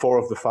 4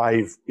 of the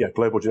 5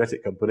 global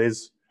genetic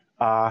companies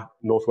are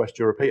Northwest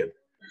European.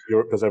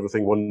 Europe does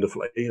everything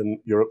wonderfully, and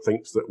Europe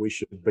thinks that we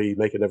should be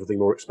making everything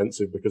more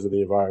expensive because of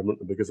the environment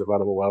and because of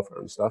animal welfare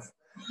and stuff.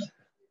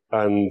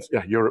 And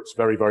yeah, Europe's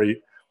very,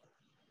 very,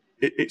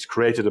 it's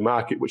created a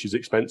market which is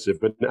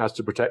expensive, but it has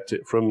to protect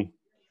it from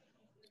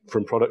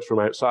products from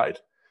outside.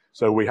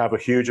 So we have a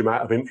huge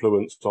amount of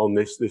influence on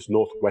this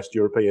Northwest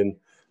European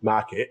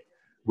market,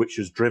 which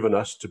has driven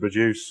us to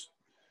produce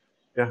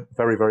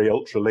very, very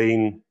ultra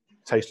lean,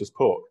 tasteless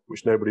pork,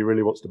 which nobody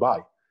really wants to buy.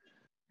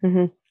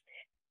 Mm-hmm.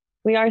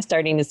 We are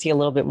starting to see a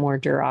little bit more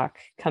Duroc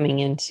coming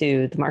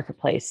into the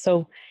marketplace.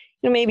 So,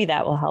 maybe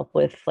that will help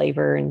with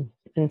flavor and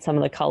some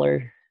of the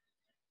color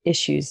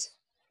issues.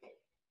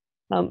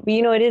 But,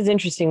 it is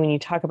interesting when you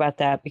talk about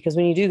that, because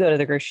when you do go to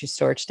the grocery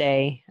store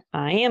today,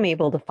 I am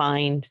able to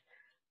find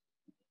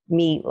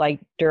meat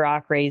like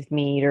Duroc raised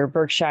meat or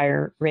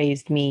Berkshire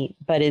raised meat,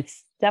 but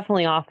it's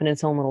definitely off in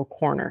its own little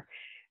corner.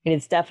 And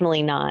it's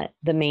definitely not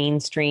the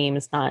mainstream.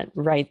 It's not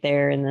right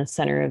there in the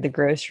center of the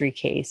grocery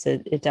case.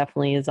 It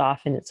definitely is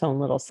off in its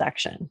own little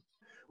section.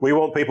 We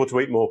want people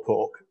to eat more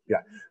pork.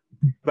 Yeah.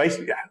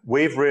 Basically,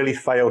 we've really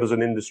failed as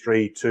an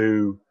industry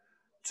to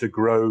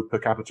grow per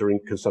capita in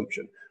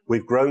consumption.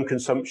 We've grown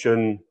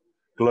consumption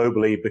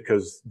globally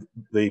because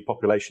the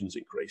population's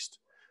increased.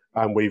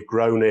 And we've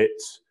grown it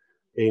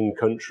in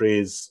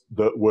countries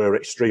that were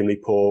extremely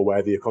poor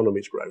where the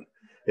economy's grown.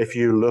 If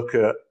you look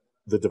at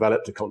the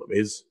developed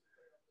economies,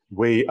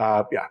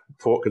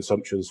 pork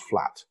consumption's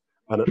flat.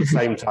 And at the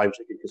same time,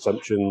 chicken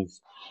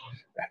consumption's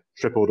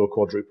tripled or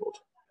quadrupled.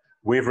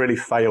 We've really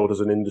failed as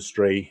an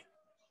industry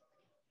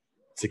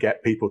to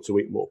get people to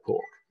eat more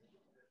pork.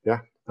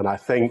 Yeah. And I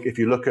think if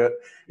you look at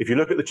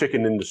the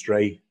chicken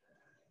industry,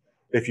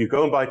 if you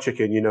go and buy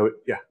chicken,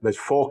 there's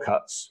 4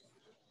 cuts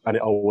and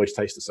it always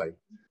tastes the same.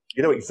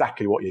 You know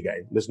exactly what you're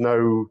getting. There's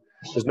no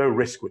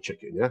risk with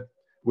chicken. Yeah.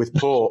 With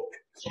pork,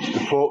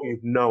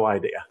 you've no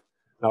idea.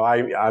 Now,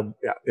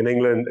 in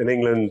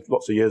England,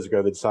 lots of years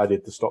ago, they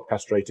decided to stop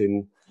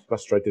castrating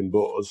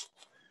boars.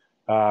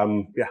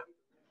 All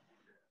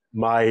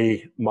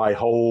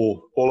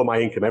of my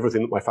income,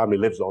 everything that my family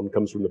lives on,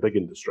 comes from the big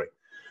industry.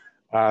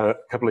 A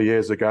couple of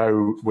years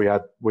ago, we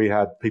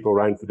had people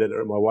around for dinner,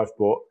 and my wife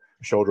bought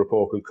a shoulder of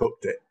pork and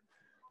cooked it,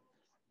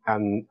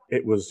 and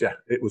it was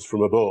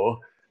from a boar.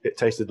 It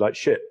tasted like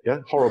shit.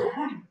 Yeah, horrible.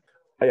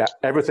 Yeah,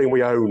 everything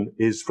we own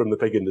is from the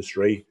pig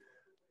industry.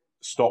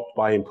 Stopped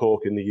buying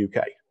pork in the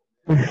UK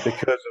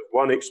because of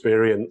one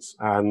experience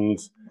and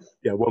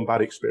one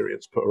bad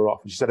experience put her off.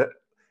 She said,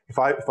 if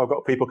I've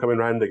got people coming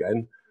around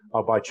again,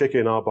 I'll buy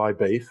chicken, I'll buy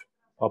beef,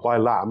 I'll buy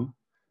lamb.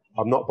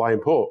 I'm not buying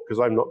pork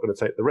because I'm not going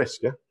to take the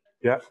risk.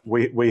 Yeah.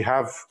 We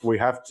have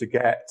to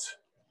get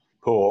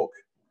pork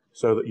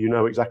so that you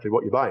know exactly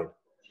what you're buying.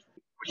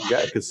 We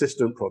get a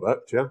consistent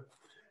product. Yeah,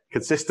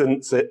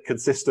 consistent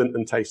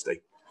and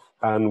tasty,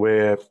 and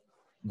we're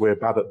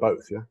bad at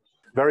both. Yeah,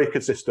 very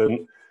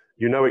consistent.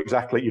 You know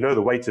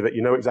the weight of it.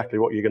 You know exactly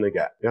what you're going to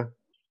get. Yeah.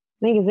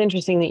 I think it's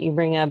interesting that you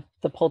bring up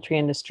the poultry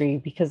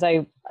industry, because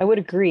I would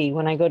agree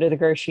when I go to the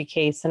grocery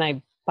case and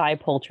I buy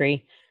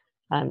poultry,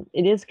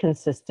 it is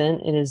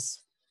consistent.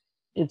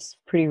 It's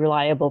pretty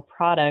reliable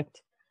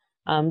product.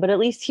 But at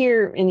least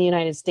here in the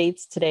United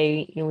States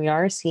today, we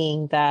are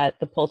seeing that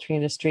the poultry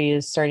industry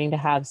is starting to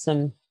have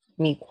some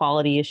meat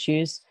quality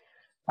issues,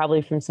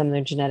 probably from some of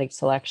their genetic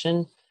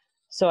selection.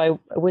 So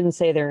I wouldn't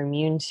say they're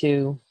immune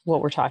to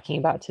what we're talking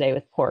about today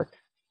with pork.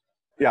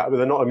 Yeah, but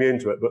they're not immune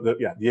to it. But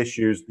the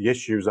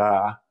issues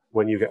are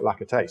when you get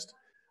lack of taste.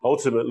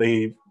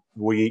 Ultimately,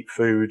 we eat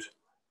food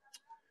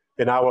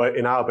in our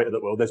bit of the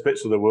world. There's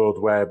bits of the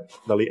world where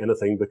they'll eat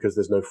anything because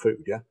there's no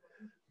food. Yeah,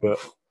 but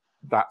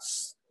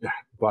that's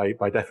by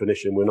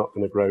definition, we're not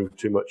going to grow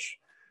too much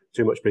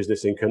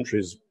business in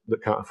countries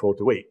that can't afford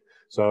to eat.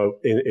 So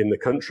in the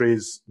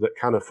countries that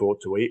can afford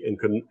to eat and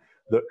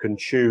that can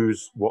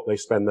choose what they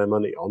spend their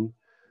money on,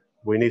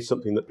 we need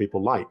something that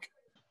people like.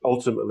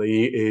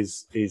 Ultimately,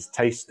 is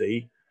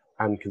tasty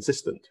and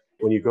consistent.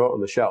 When you go out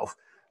on the shelf,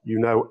 you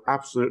know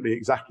absolutely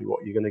exactly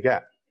what you're going to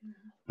get,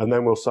 and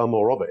then we'll sell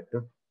more of it. Yeah?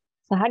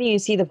 So how do you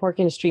see the pork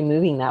industry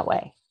moving that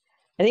way?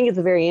 I think it's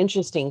a very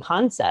interesting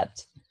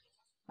concept.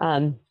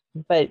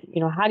 But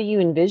how do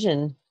you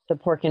envision the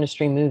pork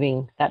industry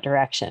moving that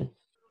direction?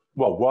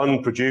 Well,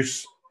 one,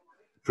 produce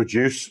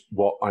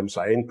what I'm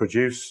saying,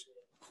 produce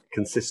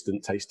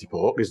consistent, tasty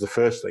pork is the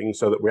first thing,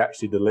 so that we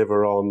actually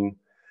deliver on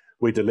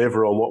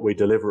what we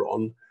deliver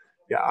on.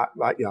 Yeah,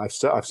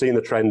 I've seen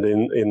the trend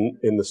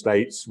in the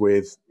States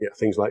with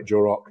things like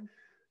Duroc.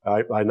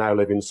 I now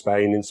live in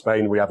Spain. In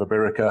Spain, we have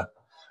Iberica.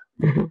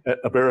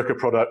 Iberica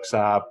products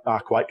are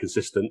quite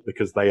consistent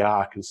because they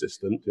are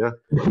consistent. Yeah.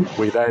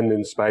 We then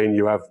in Spain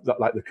you have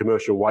like the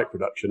commercial white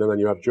production, and then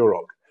you have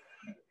Duroc.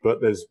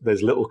 But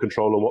there's little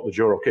control on what the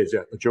Duroc is.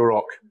 Yeah. The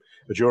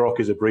Duroc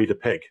is a breed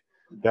of pig.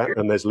 Yeah.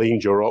 And there's lean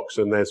Durocs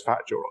and there's fat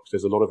Durocs.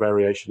 There's a lot of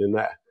variation in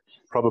there.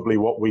 Probably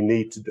what we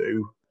need to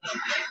do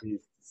is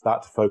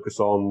start to focus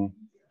on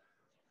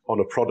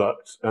a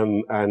product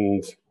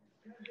and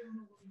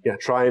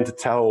trying to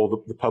tell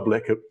the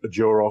public a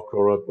Duroc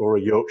or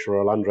a Yorkshire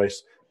or a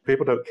Landrace.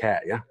 People don't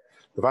care, yeah?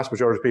 The vast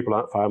majority of people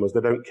aren't farmers. They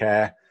don't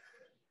care.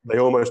 They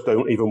almost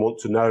don't even want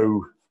to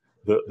know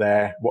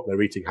that what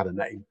they're eating had a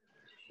name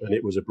and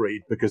it was a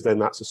breed, because then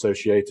that's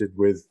associated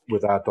with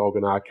our dog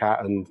and our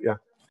cat. And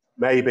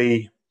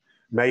maybe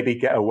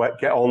get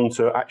on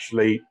to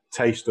actually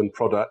taste and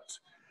product,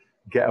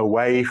 get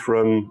away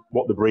from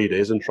what the breed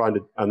is and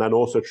then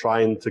also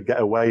trying to get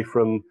away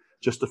from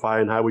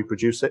justifying how we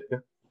produce it. Yeah?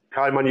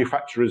 Car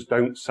manufacturers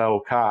don't sell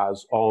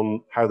cars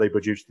on how they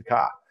produce the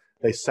car.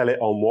 They sell it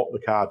on what the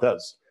car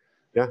does.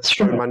 Yeah.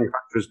 Phone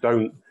manufacturers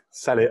don't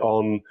sell it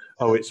on,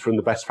 it's from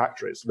the best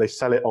factories. They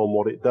sell it on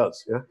what it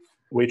does. Yeah.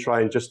 We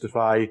try and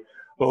justify,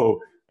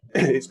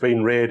 it's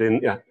been reared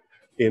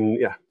in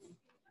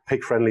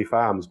pig-friendly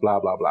farms, blah,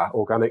 blah, blah,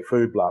 organic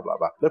food, blah, blah,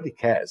 blah. Nobody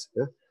cares.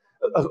 Yeah.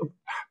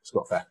 It's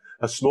not fair.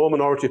 A small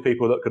minority of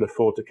people that can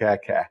afford to care.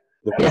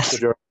 The vast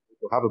majority of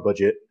people have a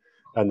budget,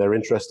 and they're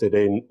interested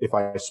in, if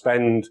I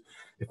spend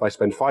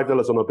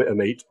 $5 on a bit of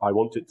meat, I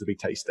want it to be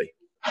tasty.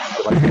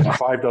 If I spend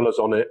 $5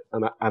 on it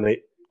and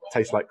it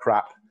tastes like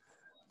crap,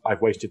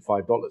 I've wasted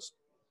 $5.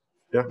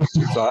 Yeah.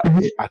 So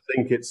I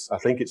think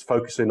it's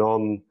focusing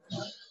on,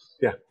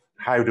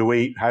 how do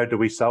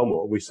we sell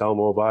more? We sell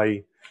more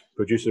by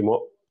producing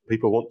what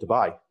people want to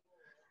buy,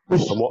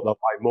 and what they'll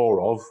buy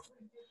more of.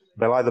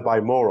 They'll either buy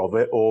more of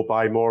it or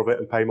buy more of it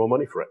and pay more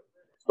money for it.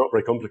 It's not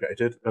very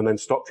complicated. And then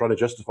stop trying to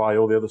justify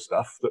all the other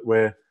stuff that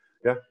we're,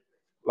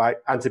 like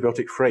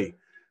antibiotic free.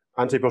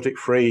 Antibiotic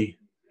free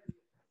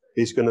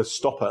is going to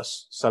stop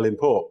us selling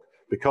pork,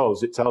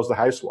 because it tells the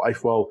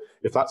housewife, well,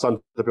 if that's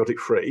antibiotic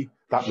free,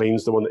 that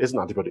means the one that isn't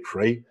antibiotic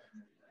free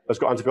has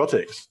got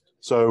antibiotics.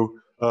 So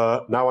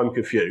now I'm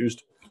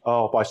confused.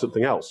 I'll buy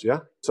something else. Yeah.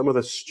 Some of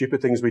the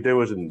stupid things we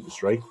do as an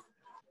industry,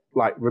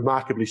 like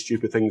remarkably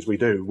stupid things we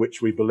do,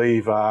 which we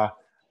believe are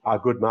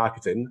good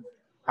marketing,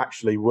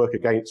 actually work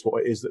against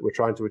what it is that we're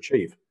trying to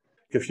achieve.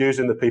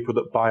 Confusing the people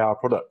that buy our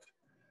product.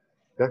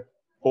 Yeah.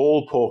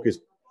 All pork is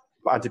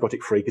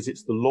antibiotic free because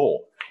it's the law.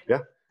 Yeah.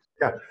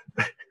 Yeah.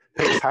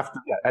 Pigs have to,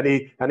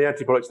 any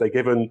antibiotics they're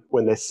given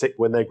when they're sick,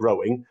 when they're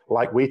growing,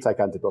 like we take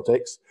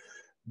antibiotics,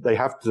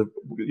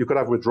 you've got to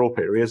have withdrawal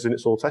periods, and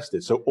it's all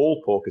tested. So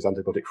all pork is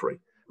antibiotic free,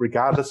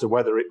 regardless of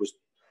whether it was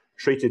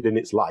treated in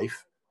its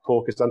life.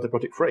 Pork is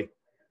antibiotic free.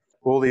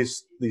 All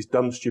these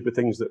dumb, stupid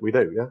things that we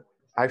do. Yeah.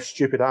 How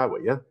stupid are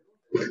we? Yeah.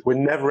 We're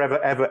never,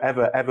 ever, ever,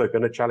 ever, ever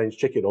going to challenge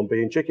chicken on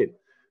being chicken.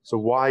 So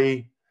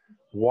why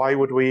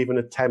would we even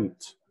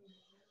attempt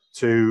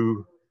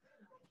to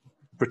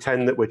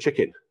pretend that we're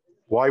chicken?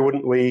 Why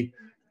wouldn't we?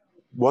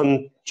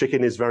 One,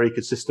 chicken is very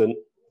consistent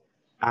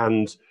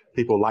and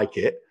people like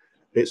it.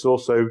 It's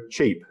also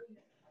cheap.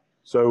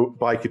 So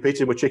by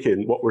competing with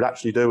chicken, what we're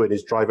actually doing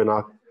is driving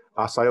our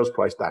sales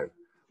price down.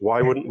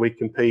 Why wouldn't we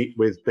compete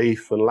with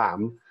beef and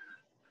lamb,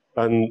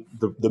 and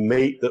the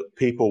meat that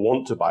people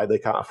want to buy, they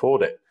can't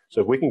afford it.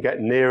 So if we can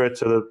get nearer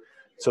to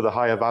the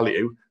higher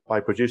value by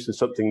producing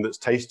something that's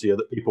tastier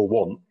that people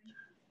want,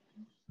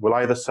 we'll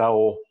either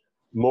sell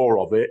more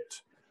of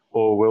it,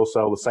 or we'll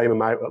sell the same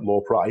amount at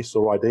more price,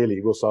 or ideally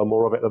we'll sell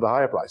more of it at a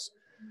higher price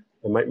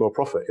and make more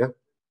profit. Yeah.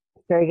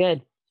 Very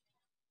good.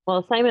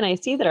 Well, Simon, I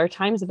see that our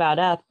time's about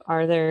up.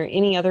 Are there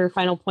any other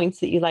final points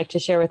that you'd like to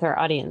share with our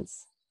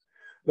audience?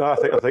 No, I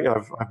think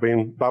I've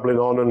been babbling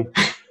on and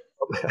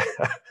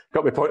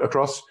got my point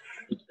across.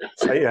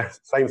 So, yeah,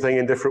 same thing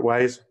in different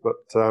ways. But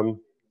well,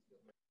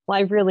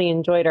 I've really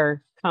enjoyed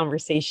our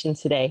conversation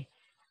today.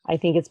 I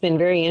think it's been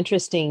very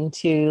interesting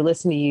to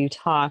listen to you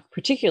talk,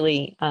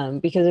 particularly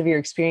because of your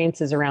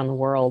experiences around the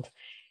world.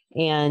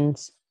 And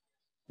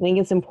I think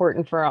it's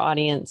important for our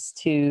audience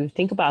to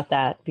think about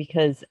that,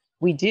 because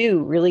we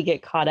do really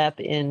get caught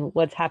up in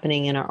what's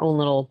happening in our own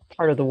little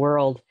part of the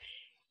world.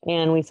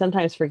 And we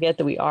sometimes forget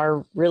that we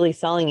are really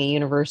selling a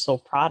universal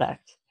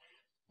product.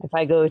 If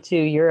I go to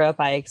Europe,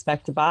 I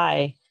expect to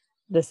buy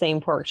the same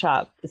pork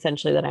chop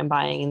essentially that I'm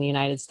buying in the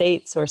United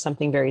States, or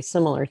something very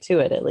similar to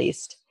it at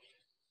least.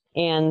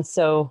 And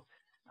so,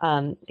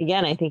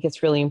 again, I think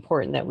it's really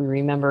important that we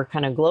remember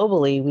kind of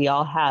globally, we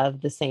all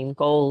have the same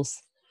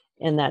goals,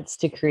 and that's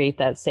to create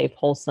that safe,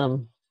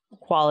 wholesome,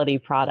 quality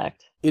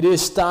product. It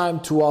is time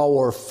to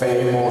our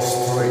famous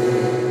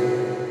three.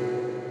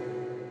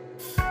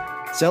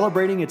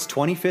 Celebrating its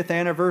 25th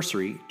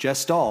anniversary,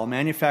 Gestal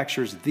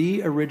manufactures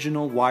the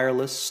original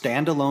wireless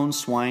standalone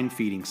swine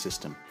feeding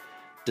system,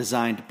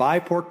 designed by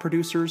pork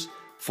producers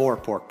for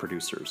pork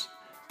producers.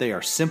 They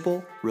are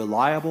simple,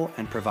 reliable,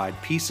 and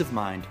provide peace of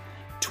mind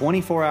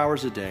 24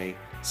 hours a day,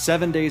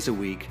 7 days a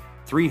week,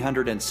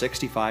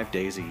 365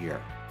 days a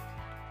year.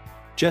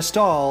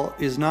 Gestal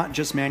is not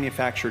just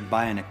manufactured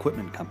by an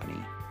equipment company,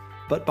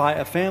 but by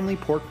a family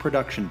pork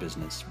production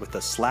business with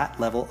a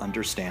slat-level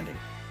understanding.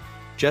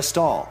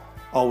 Gestal,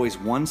 always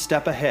one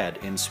step ahead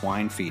in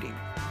swine feeding.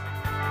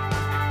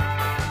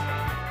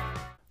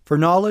 For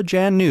knowledge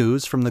and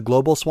news from the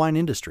global swine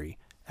industry,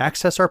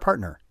 access our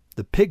partner,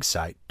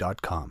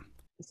 thepigsite.com.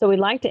 So we'd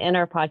like to end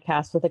our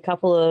podcast with a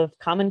couple of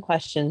common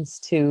questions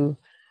to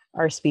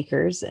our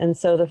speakers. And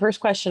so the first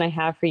question I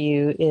have for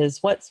you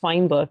is, what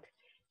swine book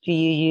do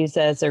you use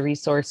as a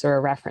resource or a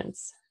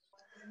reference?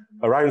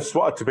 around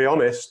SWAT, to be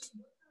honest,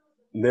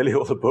 nearly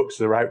all the books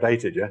are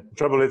outdated. Yeah, the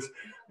trouble is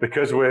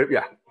because we're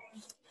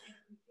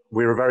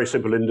a very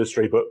simple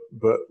industry,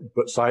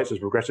 but science is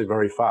progressing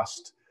very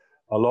fast.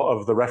 A lot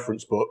of the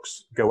reference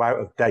books go out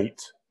of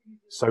date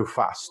so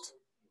fast.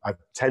 I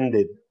tend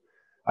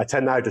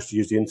now just to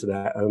use the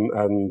internet,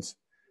 and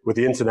with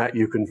the internet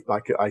you can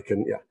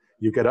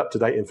you get up to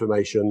date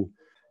information.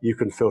 You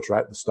can filter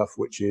out the stuff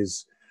which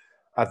is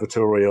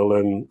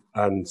advertorial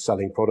and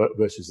selling product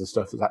versus the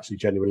stuff that's actually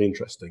genuinely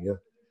interesting. Yeah,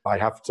 I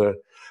have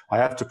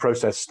to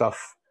process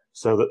stuff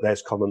so that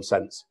there's common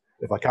sense.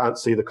 If I can't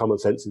see the common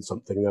sense in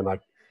something, then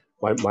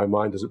my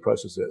mind doesn't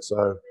process it.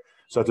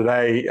 So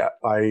today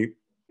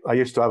I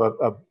used to have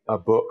a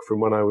book from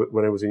when I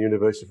was in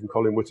university from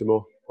Colin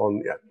Whittemore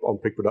on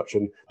pig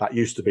production. That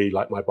used to be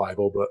like my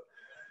Bible, but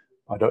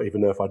I don't even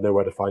know if I'd know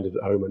where to find it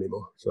at home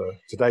anymore. So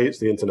today it's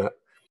the internet.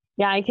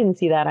 Yeah, I can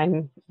see that.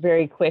 I'm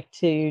very quick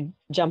to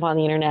jump on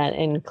the internet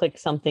and click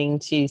something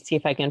to see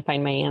if I can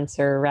find my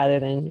answer rather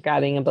than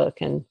grabbing a book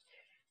and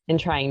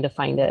trying to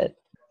find it.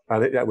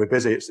 And we're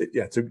busy.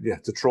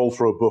 To troll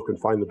through a book and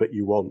find the bit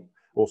you want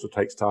also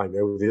takes time.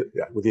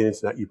 With the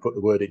internet, you put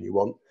the word in you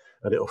want,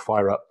 and it'll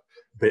fire up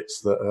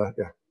bits that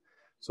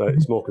So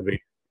it's more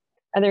convenient.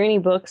 Are there any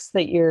books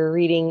that you're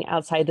reading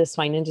outside the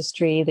swine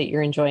industry that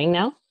you're enjoying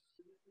now?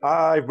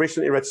 I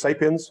recently read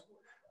 *Sapiens*,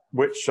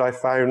 which I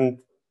found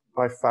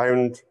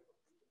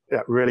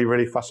really,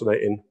 really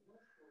fascinating.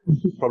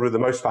 Probably the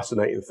most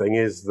fascinating thing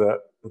is that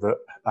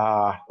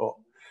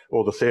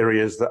the theory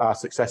is that our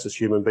success as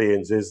human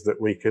beings is that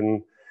we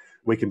can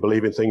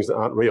believe in things that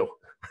aren't real.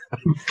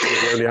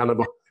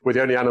 We're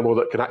the only animal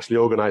that can actually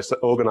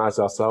organize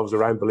ourselves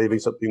around believing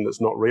something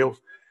that's not real,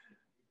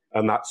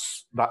 and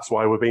that's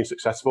why we're being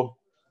successful.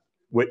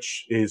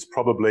 Which is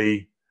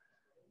probably,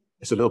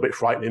 it's a little bit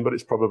frightening, but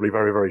it's probably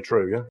very, very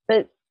true. Yeah.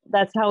 But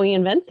that's how we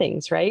invent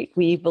things, right?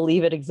 We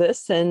believe it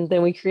exists and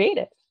then we create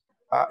it.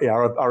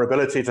 Our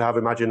ability to have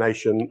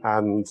imagination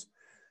and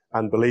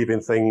believe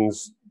in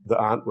things that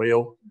aren't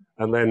real,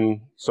 and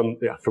then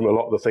from a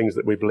lot of the things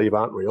that we believe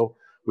aren't real,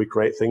 we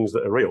create things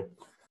that are real.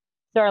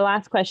 So our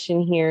last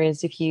question here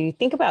is, if you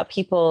think about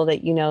people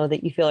that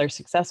you feel are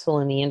successful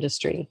in the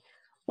industry,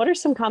 what are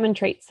some common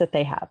traits that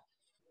they have?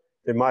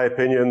 In my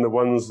opinion, the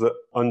ones that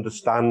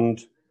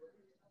understand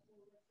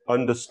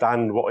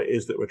what it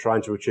is that we're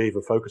trying to achieve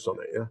and focus on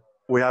it. Yeah,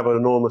 we have an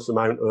enormous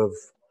amount of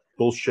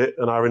bullshit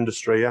in our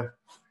industry. Yeah,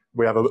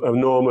 we have an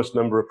enormous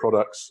number of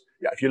products.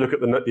 Yeah, if you look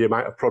at the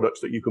amount of products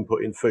that you can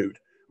put in food,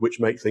 which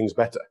make things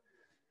better,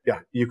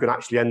 you can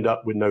actually end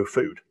up with no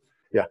food.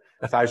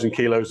 1,000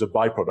 kilos of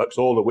byproducts,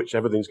 all of which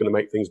everything's going to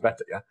make things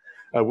better.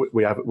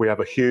 We have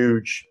a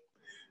huge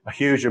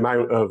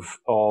amount of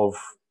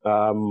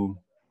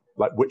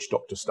like witch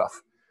doctor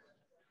stuff.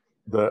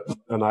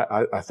 And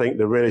I think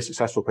the really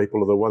successful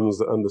people are the ones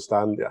that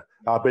understand.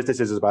 Our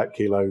business is about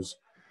kilos.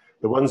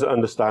 The ones that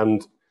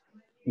understand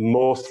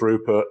more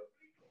throughput.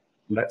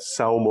 Let's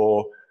sell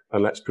more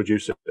and let's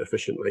produce it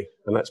efficiently,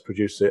 and let's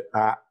produce it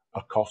at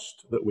a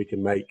cost that we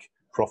can make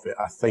profit.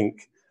 I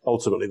think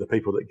ultimately the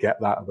people that get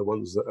that are the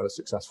ones that are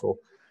successful.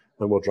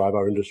 will drive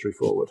our industry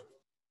forward.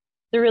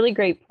 It's a really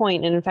great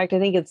point. And in fact, I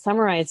think it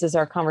summarizes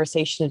our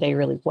conversation today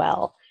really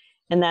well.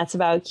 And that's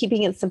about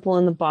keeping it simple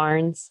in the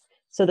barns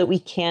so that we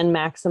can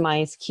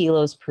maximize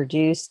kilos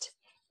produced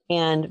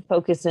and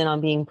focus in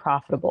on being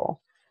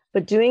profitable,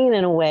 but doing it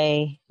in a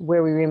way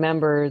where we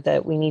remember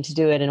that we need to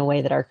do it in a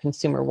way that our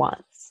consumer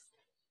wants.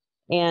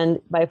 And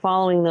by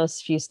following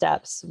those few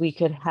steps, we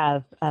could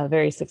have a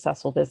very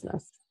successful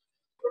business.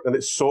 And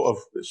it's sort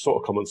of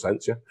common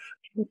sense, yeah.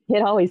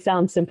 It always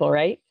sounds simple,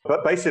 right?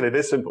 But basically, it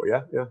is simple,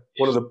 yeah.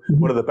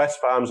 One of the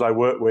best farms I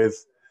work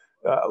with,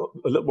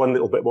 one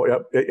little bit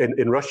more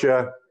in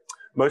Russia.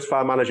 Most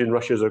farm managers in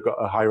Russia have got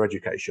a higher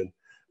education.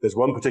 There's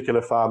one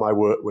particular farm I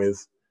work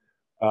with.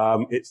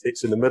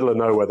 It's in the middle of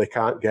nowhere. They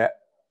can't get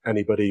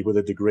anybody with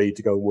a degree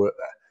to go and work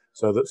there.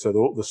 So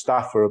the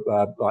staff are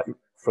like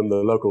from the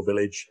local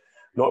village,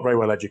 not very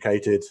well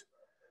educated.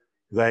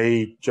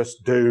 They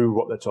just do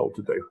what they're told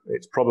to do.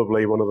 It's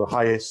probably one of the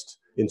highest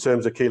in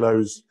terms of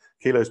kilos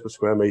per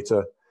square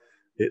meter.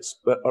 It's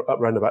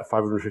around about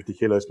 550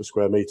 kilos per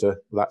square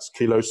meter. That's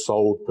kilos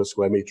sold per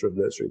square meter of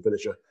nursery and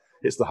finisher.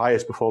 It's the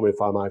highest performing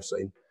farm I've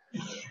seen.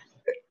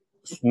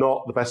 It's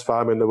not the best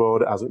farm in the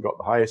world. It hasn't got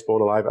the highest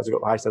born alive. It hasn't got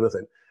the highest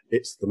anything.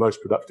 It's the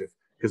most productive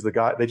because they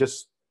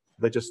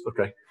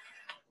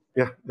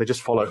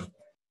just follow.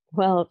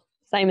 Well,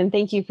 Simon,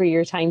 thank you for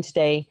your time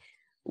today.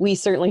 We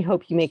certainly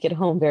hope you make it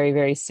home very,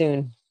 very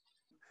soon.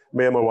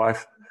 Me and my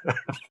wife.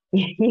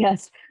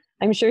 Yes,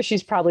 I'm sure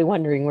she's probably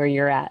wondering where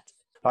you're at.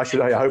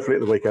 Hopefully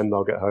at the weekend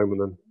I'll get home and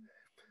then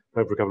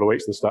home for a couple of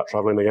weeks and start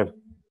traveling again.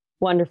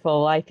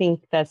 Wonderful. I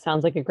think that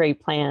sounds like a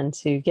great plan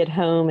to get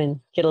home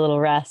and get a little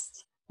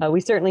rest. We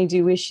certainly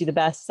do wish you the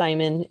best,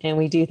 Simon, and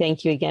we do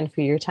thank you again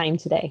for your time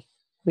today.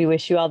 We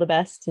wish you all the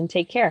best and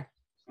take care.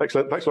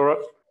 Excellent. Thanks, Laura.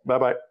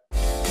 Bye-bye.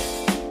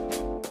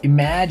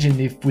 Imagine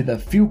if with a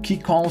few key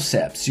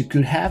concepts you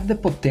could have the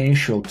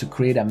potential to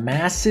create a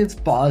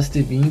massive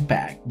positive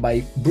impact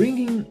by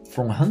bringing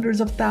from hundreds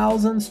of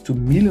thousands to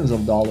millions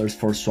of dollars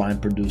for swine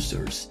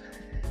producers.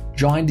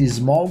 Join this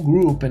small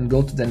group and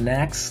go to the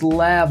next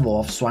level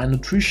of swine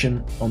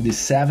nutrition on this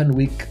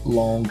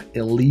 7-week-long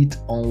elite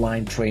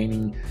online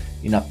training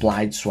in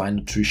applied swine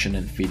nutrition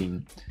and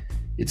feeding.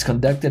 It's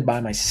conducted by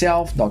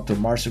myself, Dr.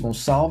 Marcio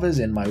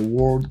Gonçalves, and my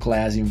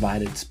world-class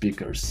invited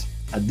speakers.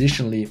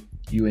 Additionally,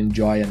 you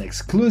enjoy an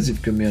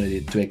exclusive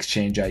community to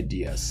exchange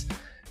ideas.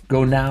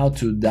 Go now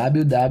to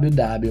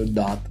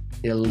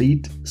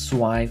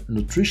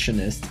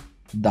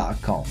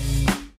www.eliteswinenutritionist.com.